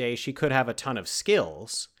that day, she could have a ton of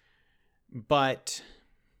skills, but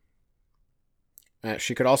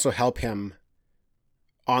She could also help him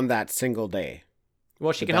on that single day.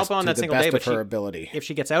 well, she can help on that single day, but her ability. if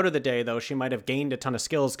she gets out of the day, though, she might have gained a ton of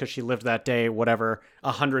skills because she lived that day,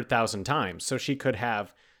 100,000 times. So she could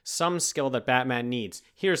have some skill that Batman needs.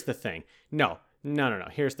 Here's the thing. No.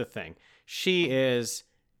 Here's the thing. She is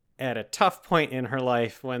at a tough point in her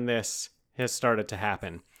life when this has started to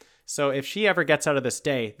happen. So if she ever gets out of this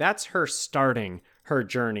day, that's her starting her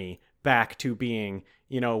journey back to being,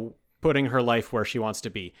 putting her life where she wants to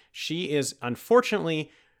be. She is, unfortunately,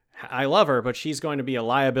 I love her, but she's going to be a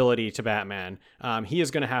liability to Batman. He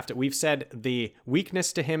is going to have to, we've said the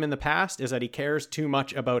weakness to him in the past is that he cares too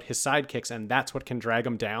much about his sidekicks, and that's what can drag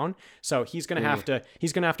him down. So he's going to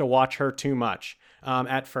have to watch her too much.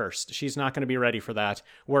 At first, she's not going to be ready for that.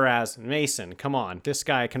 Whereas Mason, come on, this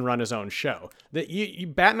guy can run his own show.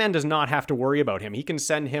 Batman does not have to worry about him. He can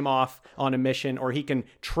send him off on a mission, or he can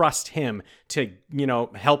trust him to,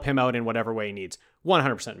 help him out in whatever way he needs.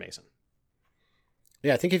 100% Mason.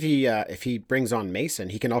 Yeah, I think if he brings on Mason,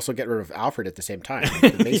 he can also get rid of Alfred at the same time.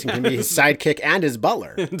 Mason can be his sidekick and his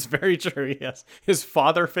butler. It's very true. Yes, his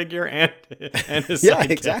father figure and his Yeah, sidekick.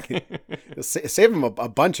 exactly. Save him a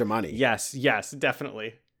bunch of money. Yes,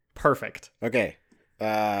 definitely. Perfect. Okay.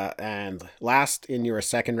 And last in your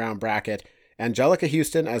second round bracket, Angelica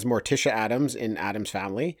Houston as Morticia Adams in Addams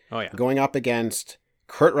Family. Oh, yeah. Going up against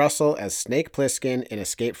Kurt Russell as Snake Plissken in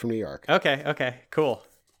Escape from New York. Okay, cool.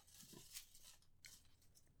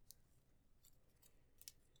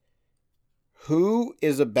 Who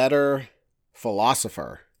is a better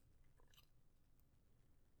philosopher?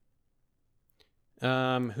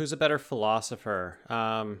 Who's a better philosopher?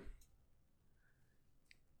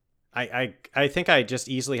 I think I just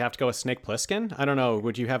easily have to go with Snake Plissken. I don't know.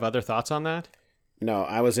 Would you have other thoughts on that? No,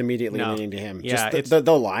 I was immediately No. leaning to him. Yeah, Just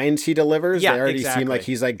the lines he delivers, Yeah, they already exactly. seem like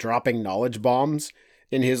he's like dropping knowledge bombs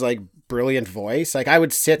in his like brilliant voice. Like I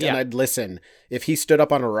would sit and Yeah. I'd listen. If he stood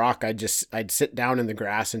up on a rock, I'd sit down in the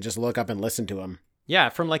grass and just look up and listen to him. Yeah,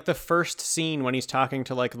 from like the first scene when he's talking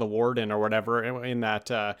to like the warden or whatever in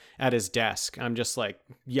that at his desk. I'm just like,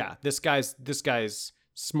 yeah, this guy's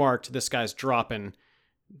smart. This guy's dropping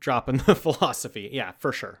the philosophy. Yeah,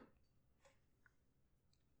 for sure.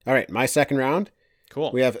 All right, my second round.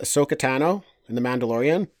 Cool. We have Ahsoka Tano in The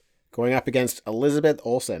Mandalorian going up against Elizabeth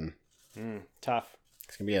Olsen. Tough.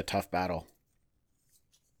 It's going to be a tough battle.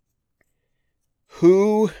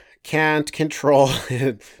 Who can't control...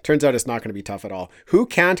 Turns out it's not going to be tough at all. Who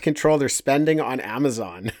can't control their spending on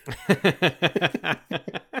Amazon?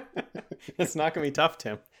 It's not going to be tough,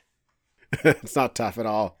 Tim. It's not tough at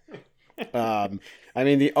all. I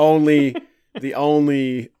mean, the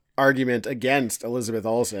only argument against Elizabeth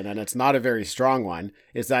Olsen, and it's not a very strong one,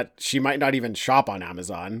 is that she might not even shop on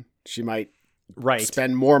Amazon. She might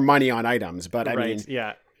spend more money on items, but I mean,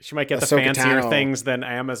 yeah, she might get the Ahsoka fancier Tano, things than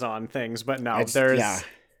Amazon things, but no,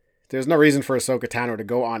 there's no reason for Ahsoka Tano to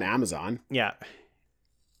go on Amazon. Yeah,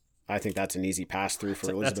 I think that's an easy pass through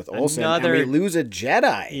for Elizabeth that's Olsen, another... and we lose a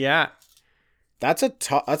Jedi. Yeah, that's a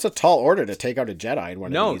tall order to take out a Jedi in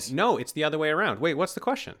one of these. No, it's the other way around. Wait, what's the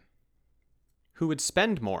question? Who would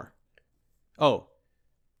spend more? Oh.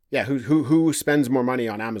 Yeah, who spends more money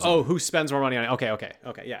on Amazon? Oh, who spends more money on... Okay,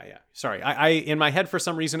 yeah. Sorry. I in my head, for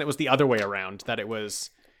some reason, it was the other way around, that it was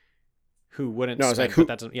who wouldn't no, spend. it's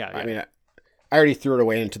like who... Yeah. I mean, I already threw it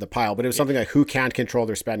away into the pile, but it was something like who can't control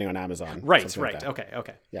their spending on Amazon. Right. Like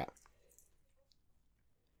Okay. Yeah.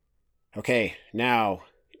 Okay, now,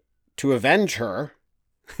 to avenge her...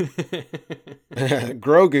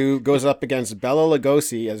 Grogu goes up against Bela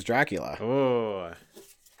Lugosi as Dracula. Oh,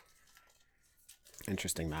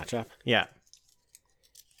 interesting matchup. Yeah.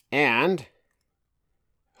 And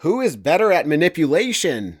who is better at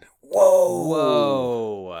manipulation?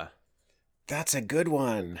 Whoa. That's a good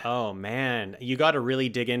one. Oh man, you got to really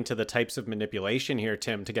dig into the types of manipulation here,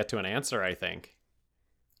 Tim, to get to an answer, I think.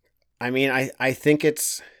 I mean, I think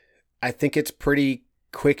it's pretty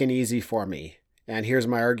quick and easy for me. And here's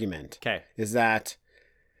my argument. Okay. Is that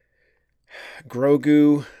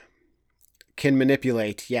Grogu can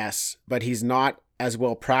manipulate, yes, but he's not as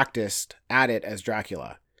well practiced at it as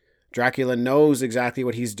Dracula. Dracula knows exactly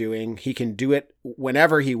what he's doing. He can do it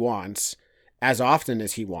whenever he wants, as often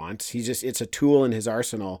as he wants. It's a tool in his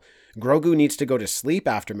arsenal. Grogu needs to go to sleep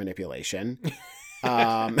after manipulation.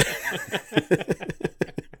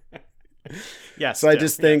 Yes. So I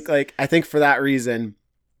just think I think for that reason,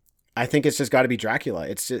 I think it's just got to be Dracula.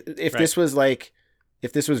 It's just, if this was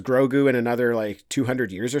Grogu in another like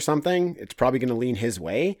 200 years or something, it's probably going to lean his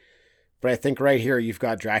way. But I think right here, you've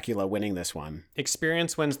got Dracula winning this one.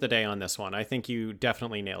 Experience wins the day on this one. I think you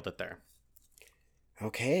definitely nailed it there.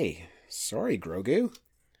 Okay. Sorry, Grogu.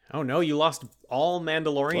 Oh no, you lost all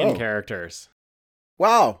Mandalorian characters.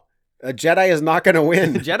 Wow. A Jedi is not going to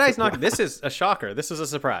win. Jedi's not. This is a shocker. This is a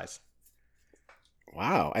surprise.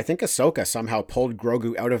 Wow, I think Ahsoka somehow pulled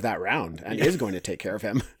Grogu out of that round and is going to take care of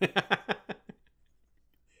him.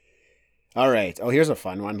 All right. Oh, here's a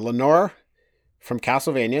fun one. Lenore from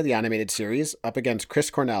Castlevania, the animated series, up against Chris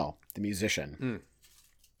Cornell, the musician.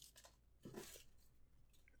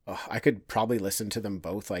 Oh, I could probably listen to them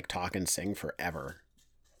both like talk and sing forever.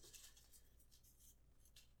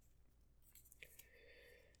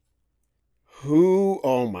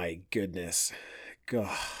 Oh my goodness.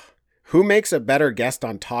 God. Who makes a better guest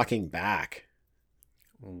on Talking Back?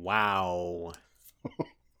 Wow.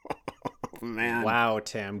 Man. Wow,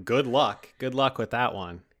 Tim. Good luck. Good luck with that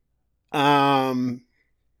one. I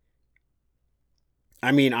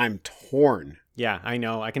mean, I'm torn. Yeah, I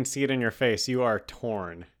know. I can see it in your face. You are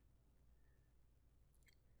torn.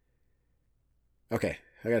 Okay,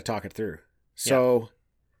 I gotta talk it through. So,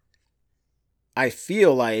 I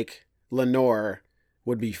feel like Lenore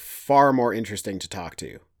would be far more interesting to talk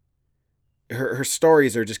to. Her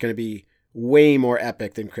stories are just going to be way more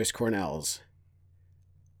epic than Chris Cornell's.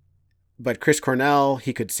 But Chris Cornell,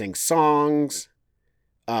 he could sing songs.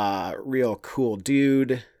 Real cool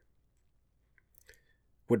dude.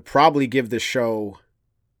 Would probably give the show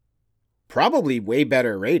probably way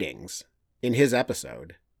better ratings in his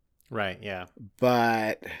episode. Right, yeah.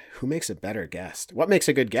 But who makes a better guest? What makes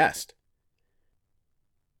a good guest?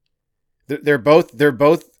 They're both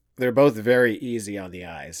very easy on the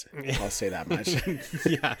eyes. I'll say that much.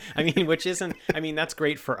 Yeah. I mean, that's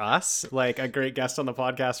great for us, like a great guest on the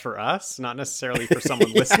podcast for us, not necessarily for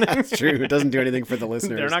someone listening. That's true. It doesn't do anything for the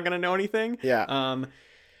listeners. They're not going to know anything. Yeah.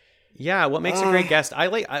 Yeah, what makes a great guest?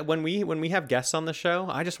 When we have guests on the show,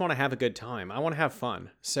 I just want to have a good time. I want to have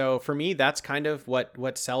fun. So for me, that's kind of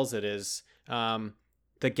what sells it is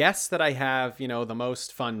the guests that I have, the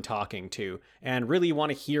most fun talking to and really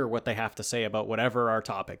want to hear what they have to say about whatever our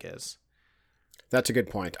topic is. That's a good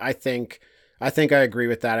point. I think I agree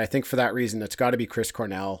with that. I think for that reason, it's got to be Chris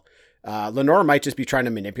Cornell. Lenore might just be trying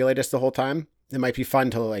to manipulate us the whole time. It might be fun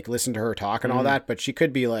to like listen to her talk and all that, but she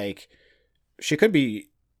could be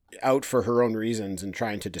out for her own reasons and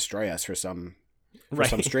trying to destroy us for some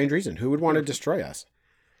strange reason. Who would want to destroy us?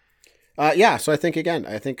 So I think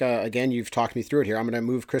again, you've talked me through it here. I'm going to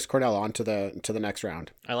move Chris Cornell on to the next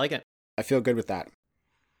round. I like it. I feel good with that.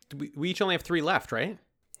 We each only have 3 left, right?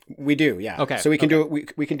 We do, yeah. Okay. So we can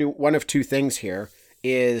do one of 2 things here.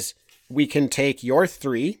 Is we can take your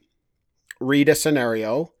 3, read a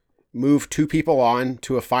scenario, move 2 people on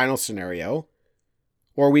to a final scenario,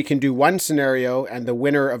 or we can do 1 scenario and the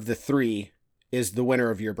winner of the 3 is the winner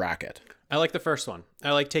of your bracket. I like the first one.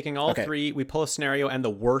 I like taking all 3, we pull a scenario and the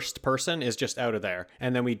worst person is just out of there.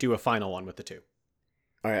 And then we do a final one with the 2.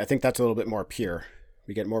 All right. I think that's a little bit more pure.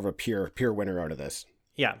 We get more of a pure winner out of this.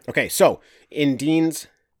 Yeah. Okay. So in Dean's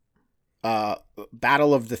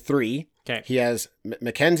battle of the 3, he has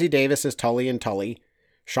Mackenzie Davis as Tully in Tully,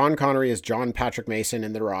 Sean Connery as John Patrick Mason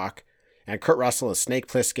in The Rock, and Kurt Russell as Snake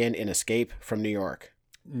Plissken in Escape from New York.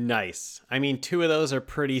 Nice. I mean, 2 of those are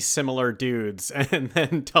pretty similar dudes, and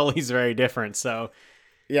then Tully's very different. So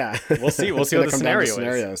yeah, we'll see. We'll see what the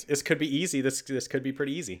scenario is. This could be easy. This could be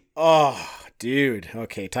pretty easy. Oh, dude.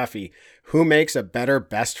 Okay, toughie. Who makes a better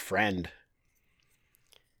best friend?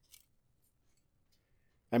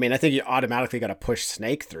 I mean, I think you automatically got to push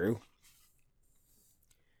Snake through.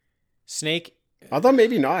 Snake. Although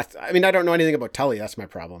maybe not. I mean, I don't know anything about Tully. That's my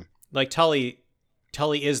problem. Like Tully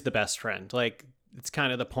is the best friend. Like it's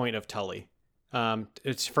kind of the point of Tully.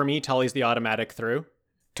 It's for me, Tully's the automatic through.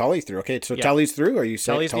 Tully through. Okay, so yeah. Tully's through. Or are you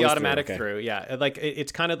saying Tully's the automatic through? Yeah, like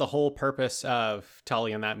it's kind of the whole purpose of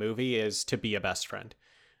Tully in that movie is to be a best friend.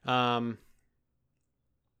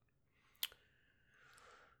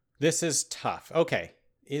 This is tough. Okay,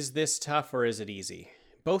 is this tough or is it easy?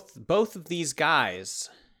 Both of these guys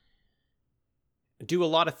do a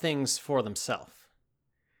lot of things for themselves.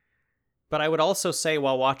 But I would also say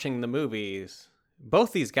while watching the movies,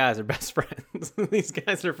 both these guys are best friends. These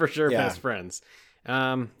guys are for sure best friends.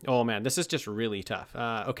 Oh man, this is just really tough.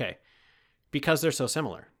 Okay. Because they're so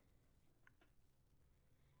similar.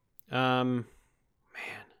 Man.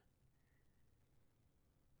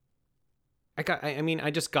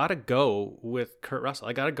 I just gotta go with Kurt Russell.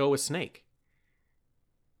 I gotta go with Snake.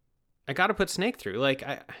 I gotta put Snake through. Like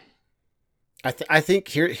I think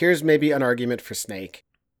here's maybe an argument for Snake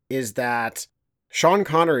is that Sean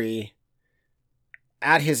Connery,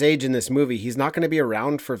 at his age in this movie, he's not going to be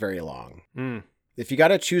around for very long. If you got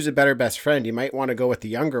to choose a better best friend, you might want to go with the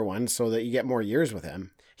younger one so that you get more years with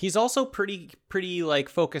him. He's also pretty like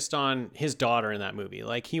focused on his daughter in that movie.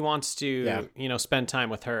 Like he wants to, spend time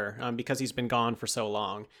with her because he's been gone for so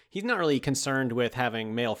long. He's not really concerned with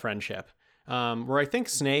having male friendship. Where I think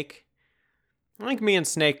me and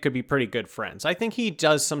Snake could be pretty good friends. I think he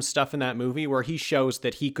does some stuff in that movie where he shows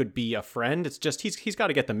that he could be a friend. It's just he's got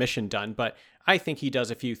to get the mission done. But I think he does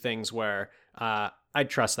a few things where I'd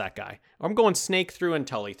trust that guy. I'm going Snake through and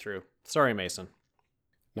Tully through. Sorry, Mason.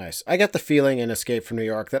 Nice. I get the feeling in Escape from New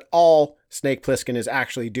York that all Snake Plissken is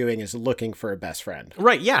actually doing is looking for a best friend.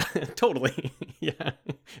 Right, yeah, totally. Yeah,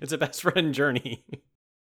 it's a best friend journey.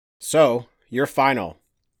 So, your final.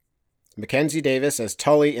 Mackenzie Davis as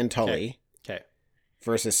Tully in Tully. Okay.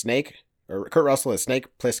 Versus Kurt Russell as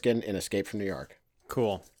Snake Plissken in Escape from New York.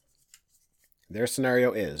 Cool. Their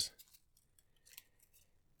scenario is: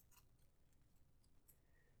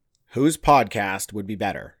 whose podcast would be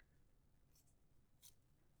better?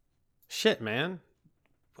 Shit, man.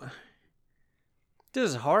 This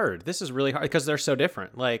is hard. This is really hard because they're so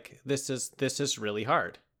different. Like this is really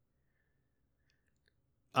hard.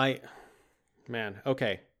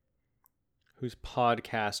 Okay. Whose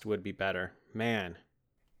podcast would be better? Man.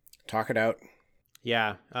 Talk it out.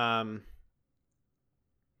 Yeah. Oh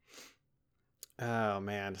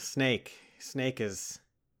man, Snake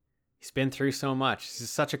he's been through so much. He's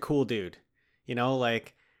such a cool dude.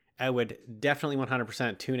 Like I would definitely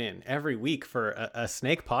 100% tune in every week for a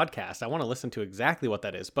Snake podcast. I want to listen to exactly what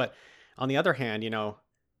that is. But on the other hand,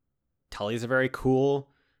 Tully's a very cool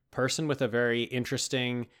person with a very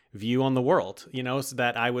interesting view on the world, so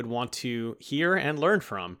that I would want to hear and learn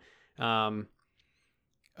from.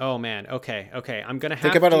 Oh man. Okay. I'm going to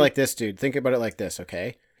think about it like this, dude. Think about it like this.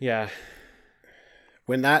 Okay. Yeah.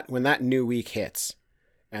 When that new week hits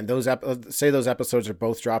and say those episodes are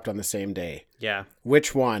both dropped on the same day. Yeah.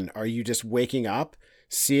 Which one are you just waking up,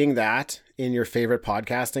 seeing that in your favorite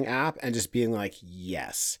podcasting app and just being like,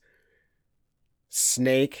 yes,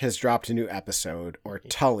 Snake has dropped a new episode, or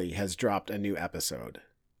Tully has dropped a new episode?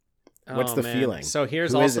 What's the feeling? So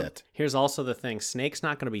here's Who also is it? Here's also the thing. Snake's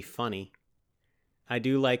not going to be funny. I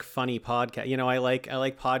do like funny podcast. You know, I like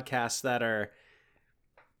podcasts that are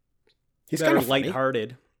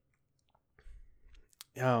lighthearted.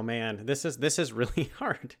 Oh man, this is really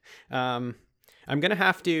hard. I'm gonna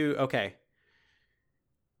have to. Okay.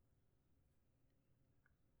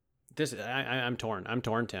 I'm torn. I'm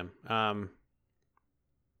torn, Tim.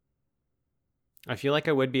 I feel like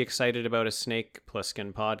I would be excited about a Snake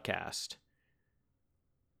Plissken podcast.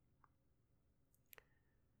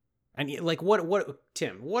 And like, what,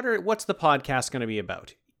 Tim? What's the podcast going to be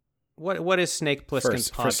about? What is Snake Plissken's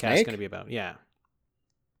podcast going to be about? Yeah,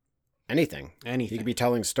 anything. He could be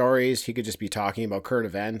telling stories. He could just be talking about current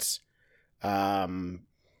events. Probably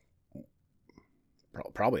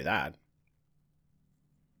that.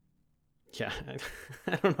 Yeah,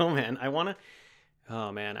 I don't know, man. I want to.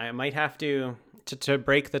 Oh man, I might have to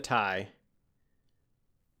break the tie.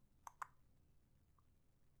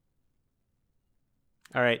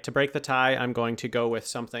 All right, to break the tie, I'm going to go with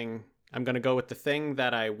something. I'm going to go with the thing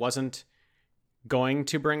that I wasn't going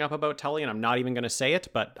to bring up about Tully, and I'm not even going to say it,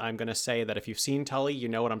 but I'm going to say that if you've seen Tully, you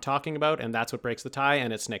know what I'm talking about, and that's what breaks the tie,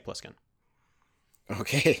 and it's Snake Plissken.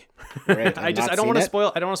 Okay. Right. I don't want to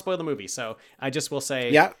spoil the movie, so I just will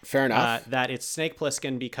say, yeah, fair enough, that it's Snake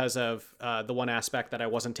Plissken because of the one aspect that I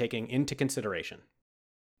wasn't taking into consideration.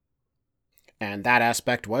 And that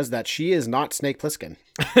aspect was that she is not Snake Plissken.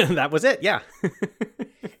 That was it, yeah.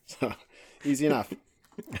 So, easy enough.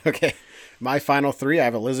 Okay, my final three, I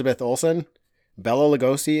have Elizabeth Olsen, Bela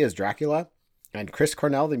Lugosi as Dracula, and Chris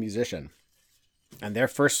Cornell, the musician. And their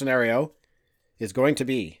first scenario is going to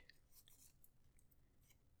be...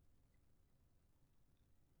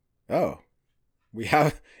 Oh,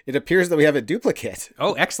 it appears that we have a duplicate.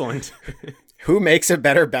 Oh, excellent. Who makes a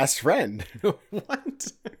better best friend?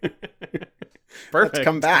 What? Perfect. It's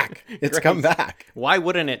come back. It's come back. Why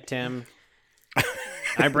wouldn't it, Tim?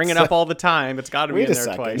 I bring it up all the time. It's got to be in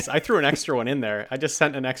there twice. I threw an extra one in there. I just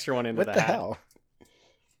sent an extra one into the hat. What the hell?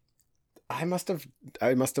 I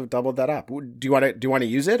must have doubled that up. Do you want to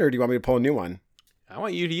use it, or do you want me to pull a new one? I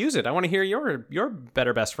want you to use it. I want to hear your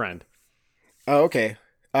better best friend. Oh, okay.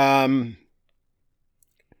 I mean,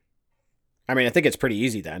 I think it's pretty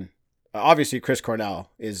easy then. Obviously, Chris Cornell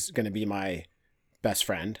is going to be my best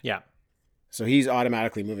friend. Yeah. So he's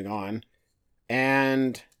automatically moving on.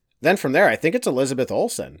 And then from there, I think it's Elizabeth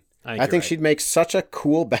Olsen. I think she'd make such a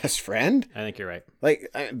cool best friend. I think you're right. Like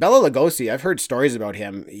Bela Lugosi, I've heard stories about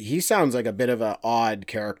him. He sounds like a bit of an odd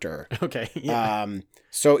character. Okay. Yeah.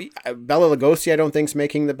 So Bela Lugosi, I don't think's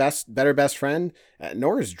making the better best friend.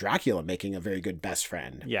 Nor is Dracula making a very good best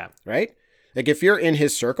friend. Yeah. Right? Like if you're in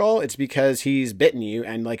his circle, it's because he's bitten you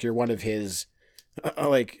and like you're one of his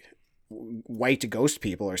like white ghost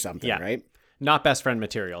people or something, yeah. Right? Not best friend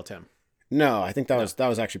material, Tim. No, I think that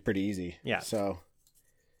was actually pretty easy. Yeah. So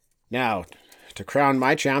now to crown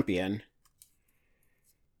my champion,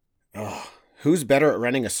 who's better at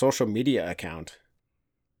running a social media account?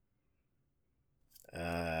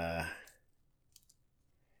 Oh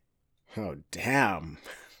damn.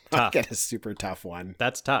 I'll get a super tough one.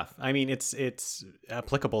 That's tough. I mean, it's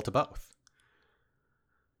applicable to both.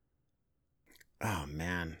 Oh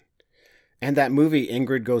man. And that movie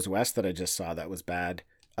Ingrid Goes West that I just saw, that was bad.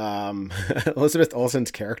 Elizabeth Olsen's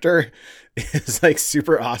character is like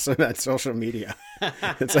super awesome at social media.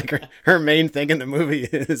 It's like her main thing in the movie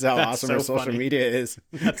is how awesome her social media is.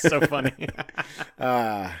 That's so funny.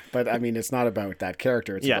 But I mean, it's not about that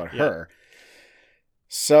character. It's about her.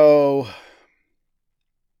 So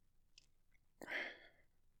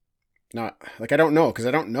not like, I don't know, because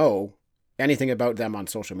I don't know anything about them on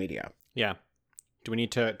social media. Yeah. Do we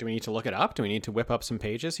need to look it up? Do we need to whip up some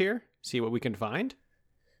pages here? See what we can find?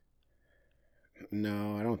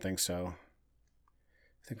 No, I don't think so.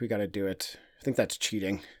 I think we got to do it. I think that's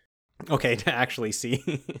cheating. Okay, to actually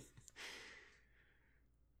see.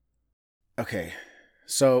 Okay.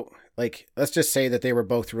 So, like, let's just say that they were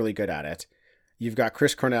both really good at it. You've got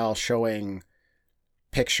Chris Cornell showing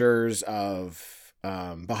pictures of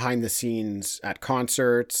behind the scenes at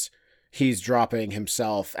concerts. He's dropping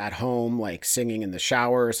himself at home, like singing in the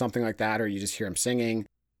shower or something like that, or you just hear him singing.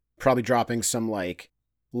 Probably dropping some like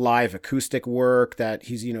live acoustic work that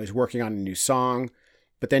he's working on a new song.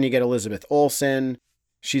 But then you get Elizabeth Olsen.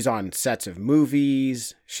 She's on sets of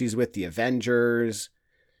movies. She's with the Avengers.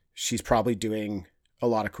 She's probably doing a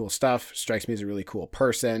lot of cool stuff. Strikes me as a really cool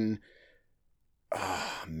person.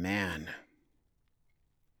 Oh, man.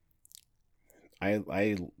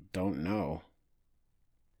 I don't know.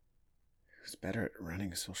 Who's better at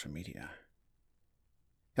running social media?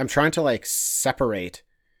 I'm trying to like separate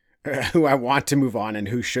who I want to move on and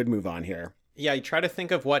who should move on here. Yeah, you try to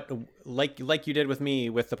think of what, like you did with me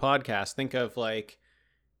with the podcast, think of like,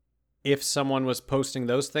 if someone was posting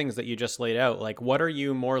those things that you just laid out, like what are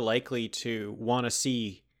you more likely to want to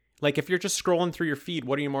see? Like if you're just scrolling through your feed,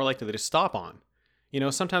 what are you more likely to stop on? You know,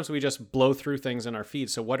 sometimes we just blow through things in our feed.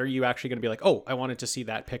 So what are you actually going to be like, oh, I wanted to see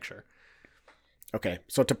that picture? Okay,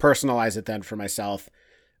 so to personalize it then for myself,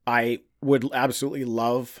 I would absolutely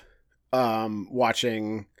love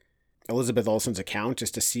watching Elizabeth Olsen's account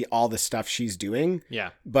just to see all the stuff she's doing.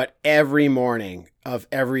 Yeah. But every morning of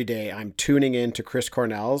every day, I'm tuning in to Chris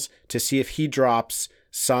Cornell's to see if he drops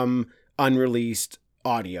some unreleased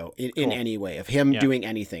audio in any way of him doing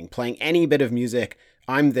anything, playing any bit of music.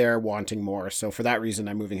 I'm there wanting more. So for that reason,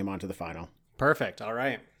 I'm moving him on to the final. Perfect. All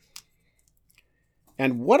right.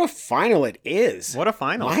 And what a final it is. What a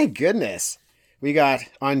final. My goodness. We got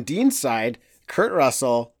on Dean's side, Kurt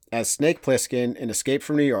Russell as Snake Plissken in Escape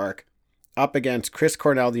from New York up against Chris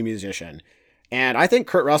Cornell, the musician. And I think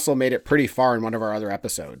Kurt Russell made it pretty far in one of our other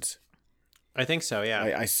episodes. I think so,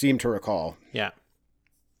 yeah. I seem to recall. Yeah.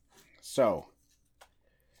 So,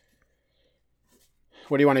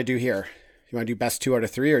 what do you want to do here? You want to do best 2 out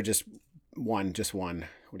of 3 or just one? Just one.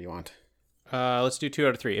 What do you want? Let's do 2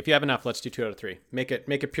 out of 3. If you have enough, let's do 2 out of 3. Make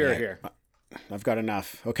it pure here. I've got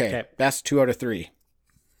enough. Okay. Best 2 out of 3.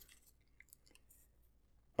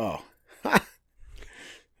 Oh.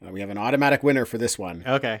 We have an automatic winner for this one.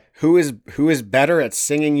 Okay. Who is better at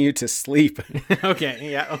singing you to sleep?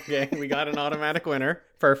 Okay. Yeah. Okay. We got an automatic winner.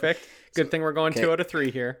 Perfect. Good thing we're going 2 out of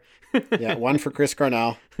 3 here. Yeah. 1 for Chris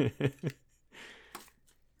Cornell.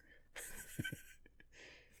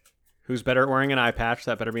 Who's better at wearing an eye patch?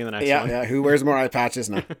 That better be the next one. Yeah. Who wears more eye patches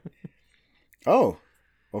now? Oh.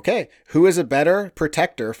 Okay. Who is a better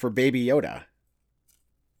protector for Baby Yoda?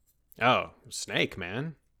 Oh, Snake,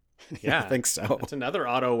 man. Yeah. I think so. It's another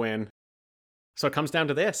auto win. So it comes down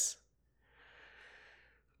to this.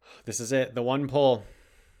 This is it. The one pull.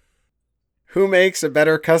 Who makes a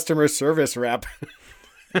better customer service rep?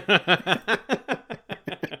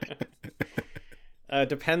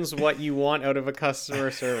 Depends what you want out of a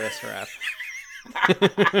customer service rep.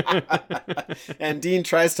 And Dean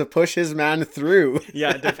tries to push his man through.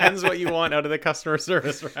 Yeah, it depends what you want out of the customer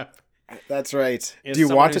service rep. That's right. Do you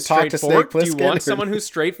want to talk to Snake Plissken? Do you want someone who's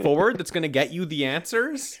straightforward that's going to get you the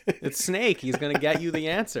answers? It's Snake. He's going to get you the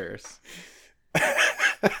answers.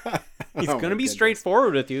 He's going to be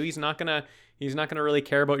straightforward with you. He's not going to really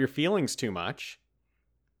care about your feelings too much.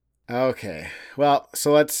 Okay. Well,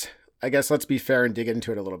 so let's be fair and dig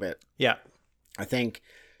into it a little bit. Yeah.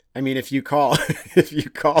 If you call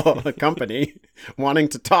a company wanting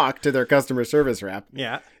to talk to their customer service rep,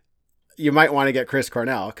 yeah, you might want to get Chris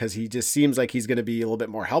Cornell because he just seems like he's going to be a little bit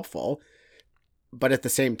more helpful. But at the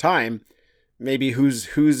same time, maybe who's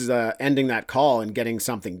ending that call and getting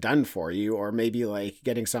something done for you, or maybe like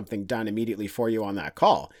getting something done immediately for you on that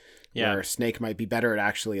call. Yeah. Where Snake might be better at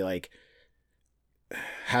actually like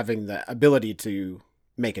having the ability to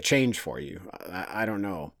make a change for you. I don't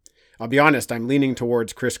know. I'll be honest, I'm leaning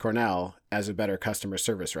towards Chris Cornell as a better customer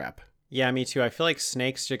service rep. Yeah, me too. I feel like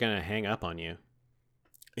Snake's just going to hang up on you.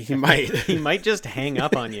 He might. He might just hang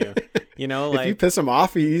up on you. You know, like if you piss him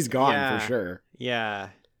off, he's gone for sure. Yeah.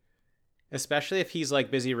 Especially if he's like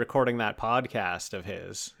busy recording that podcast of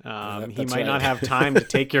his. He might not have time to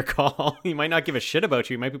take your call. He might not give a shit about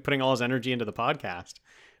you. He might be putting all his energy into the podcast.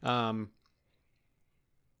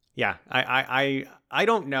 Yeah, I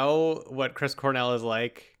don't know what Chris Cornell is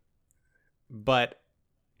like, but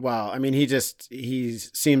well, I mean, he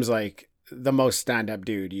seems like the most stand-up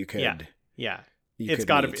dude you could. Yeah. It's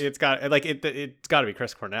got to be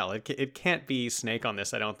Chris Cornell. It can't be Snake on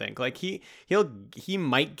this, I don't think. Like he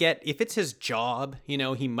might get, if it's his job, you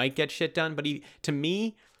know, he might get shit done, but to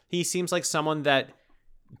me, he seems like someone that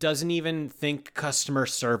doesn't even think customer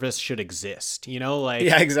service should exist, you know, like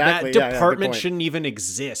yeah, exactly. That department shouldn't even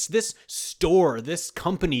exist. This store, this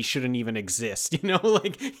company shouldn't even exist, you know,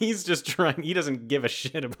 like he's just trying, he doesn't give a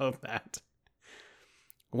shit about that.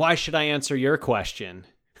 Why should I answer your question?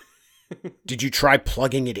 Did you try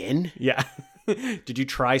plugging it in? Yeah. Did you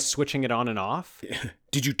try switching it on and off?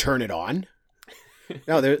 Did you turn it on?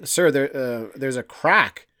 No, there's a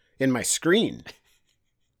crack in my screen.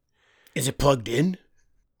 Is it plugged in?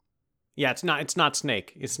 Yeah, it's not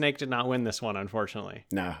Snake. Snake did not win this one, unfortunately.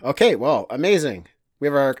 No. Okay, well, amazing. We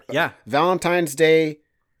have our Valentine's Day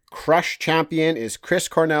Crush champion is Chris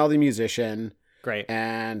Cornell, the musician. Great.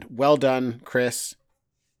 And well done, Chris.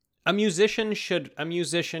 A musician should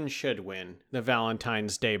win the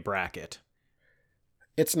Valentine's Day bracket.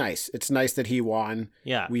 It's nice. It's nice that he won.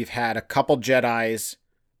 Yeah. We've had a couple Jedis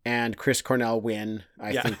and Chris Cornell win.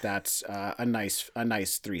 I think that's a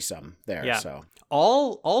nice threesome there. Yeah. So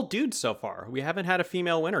all dudes so far. We haven't had a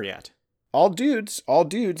female winner yet. All dudes.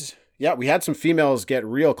 Yeah, we had some females get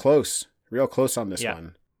real close on this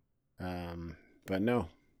one. But no.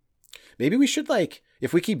 Maybe we should, like,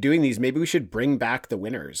 if we keep doing these, maybe we should bring back the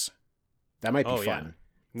winners. That might be fun.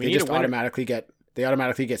 Yeah. They just automatically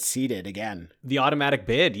get seeded again. The automatic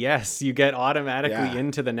bid, yes. You get automatically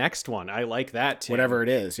into the next one. I like that, Tim. Whatever it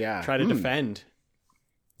is, yeah. Try to defend.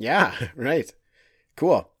 Yeah, right.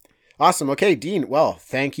 Cool. Awesome. Okay, Dean, well,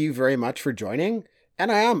 thank you very much for joining.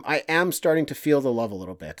 And I am starting to feel the love a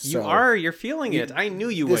little bit. So You're feeling it. I knew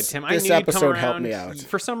you would, Tim. I knew this you'd come episode around. helped me out.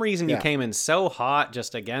 For some reason, you came in so hot,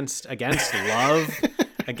 just against love,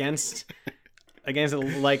 against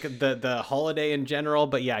like the holiday in general.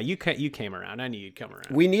 But yeah, you came around. I knew you'd come around.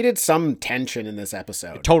 We needed some tension in this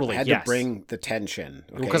episode. Totally, I had to bring the tension.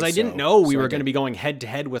 Because I didn't know we were going to be going head to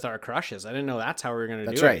head with our crushes. I didn't know that's how we were going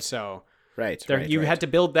to do it. So. Right. You had to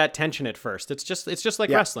build that tension at first. It's just like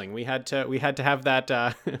wrestling. We had to have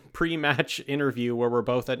that pre-match interview where we're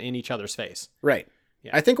both in each other's face. Right.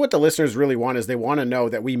 Yeah. I think what the listeners really want is they want to know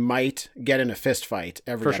that we might get in a fist fight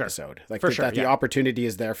every episode. Like that the opportunity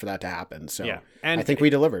is there for that to happen. So and I think we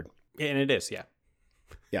delivered. And it is, yeah.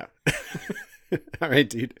 Yeah. All right,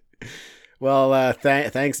 dude. Well,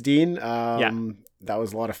 thanks, Dean. That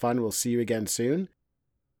was a lot of fun. We'll see you again soon.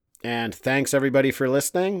 And thanks everybody for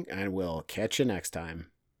listening, and we'll catch you next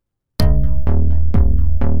time.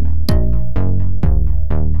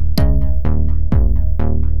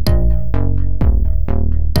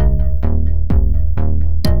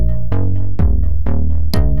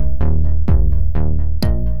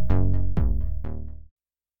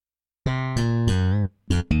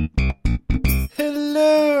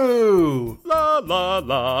 Hello! La la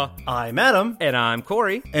la. I'm Adam. And I'm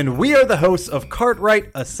Corey. And we are the hosts of Cartwright,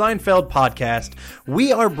 a Seinfeld podcast.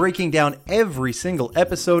 We are breaking down every single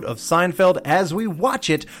episode of Seinfeld as we watch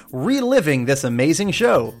it, reliving this amazing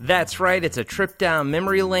show. That's right, it's a trip down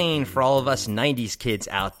memory lane for all of us 90s kids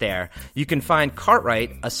out there. You can find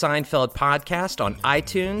Cartwright, a Seinfeld podcast on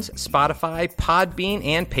iTunes, Spotify, Podbean,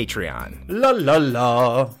 and Patreon. La la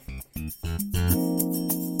la.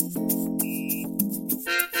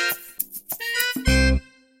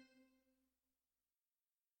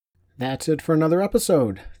 That's it for another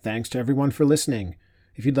episode. Thanks to everyone for listening.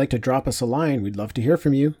 If you'd like to drop us a line, we'd love to hear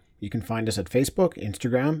from you. You can find us at Facebook,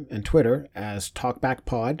 Instagram, and Twitter as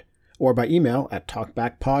TalkbackPod, or by email at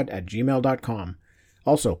talkbackpod@gmail.com.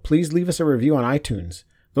 Also, please leave us a review on iTunes.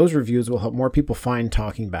 Those reviews will help more people find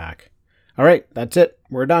Talking Back. All right, that's it.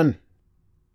 We're done.